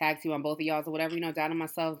 tag team on both of y'all or whatever, doubting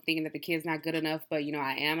myself, thinking that the kid's not good enough, but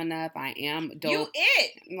I am enough. I am dope. You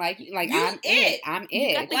it. Like you I'm it. I'm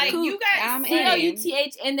it. Like you got I'm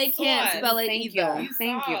C-O-U-T-H, and they can't spell it either.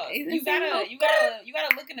 Thank you. You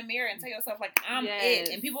gotta look in the mirror and tell yourself like, I'm it.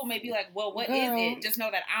 And people may be like, well, what is it? Just know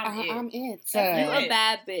that I'm it. I'm it. You a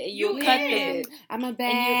bad bitch. You'll cut the bit. I'm a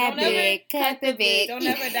bad bitch. Cut the bit. Don't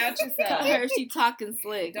ever doubt yourself. Her, she talking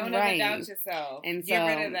slick. Don't ever doubt yourself. And get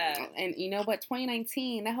rid of that. And you know what?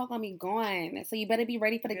 2019. that hoe gonna be gone. So you better be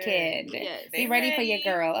ready for the kid. Yes. Be ready for your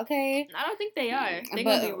girl, okay? I don't think they are. They're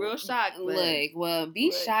gonna be real shocked. Look,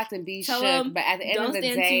 be shocked and be shook. Them, but at the end of the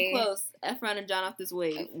day, don't stand too close. Efron and John off this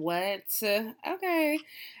wave. What? Okay.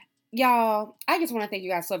 Y'all, I just want to thank you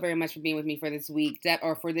guys so very much for being with me for this week,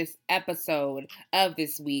 or for this episode of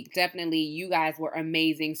this week. Definitely, you guys were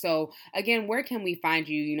amazing. So, again, where can we find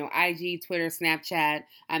you? You know, IG, Twitter, Snapchat.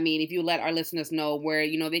 I mean, if you let our listeners know where,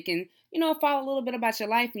 you know, they can, you know, follow a little bit about your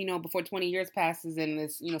life, you know, before 20 years passes and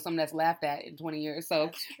this, you know, something that's laughed at in 20 years. So,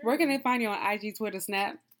 where can they find you on IG, Twitter,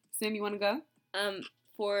 Snap? Sim, you want to go?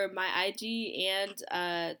 For my IG and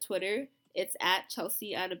Twitter, it's at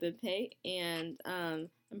Chelsea Adebimpe, and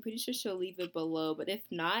I'm pretty sure she'll leave it below, but if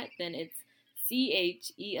not, then it's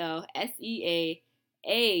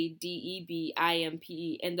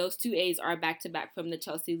CHELSEAADEBIMPE, and those two A's are back to back from the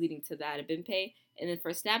Chelsea leading to the Adebimpe. And then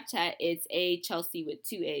for Snapchat, it's A Chelsea with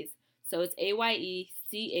two A's, so it's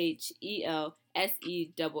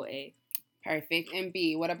AYECHELSEAA. Perfect. And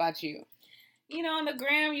B, what about you? You know, on the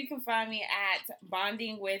gram, you can find me at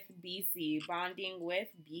Bonding with BC, Bonding with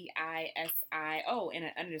BISI. Oh, and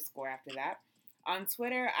an underscore after that. On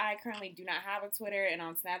Twitter, I currently do not have a Twitter, and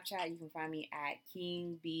on Snapchat, you can find me at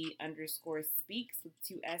KingB_Speaks with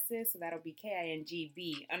two S's, so that'll be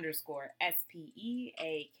KINGB_SPEAKSS.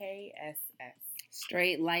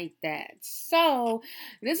 Straight like that. So,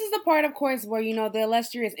 this is the part, of course, where, you know, the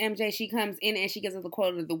illustrious MJ, she comes in and she gives us the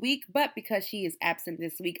quote of the week, but because she is absent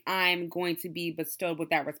this week, I'm going to be bestowed with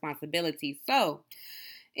that responsibility. So,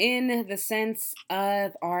 in the sense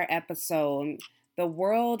of our episode, the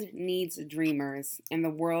world needs dreamers and the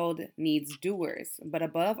world needs doers. But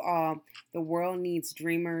above all, the world needs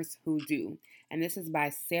dreamers who do. And this is by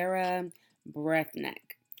Sarah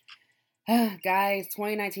Brethnick. Guys,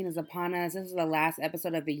 2019 is upon us. This is the last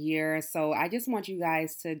episode of the year. So I just want you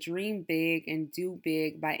guys to dream big and do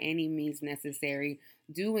big by any means necessary.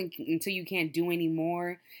 Do until you can't do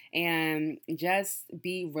anymore. And just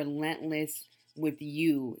be relentless with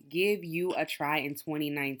you. Give you a try in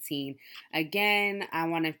 2019. Again, I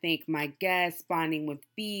want to thank my guest, Bonding with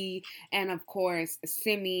B, and of course,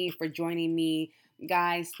 Simi for joining me.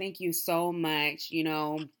 Guys, thank you so much. You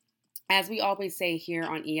know, as we always say here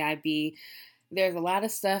on EIB, there's a lot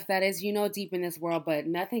of stuff that is, you know, deep in this world, but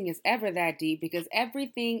nothing is ever that deep because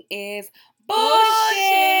everything is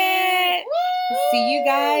bullshit. See you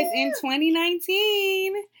guys in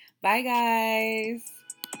 2019. Bye, guys.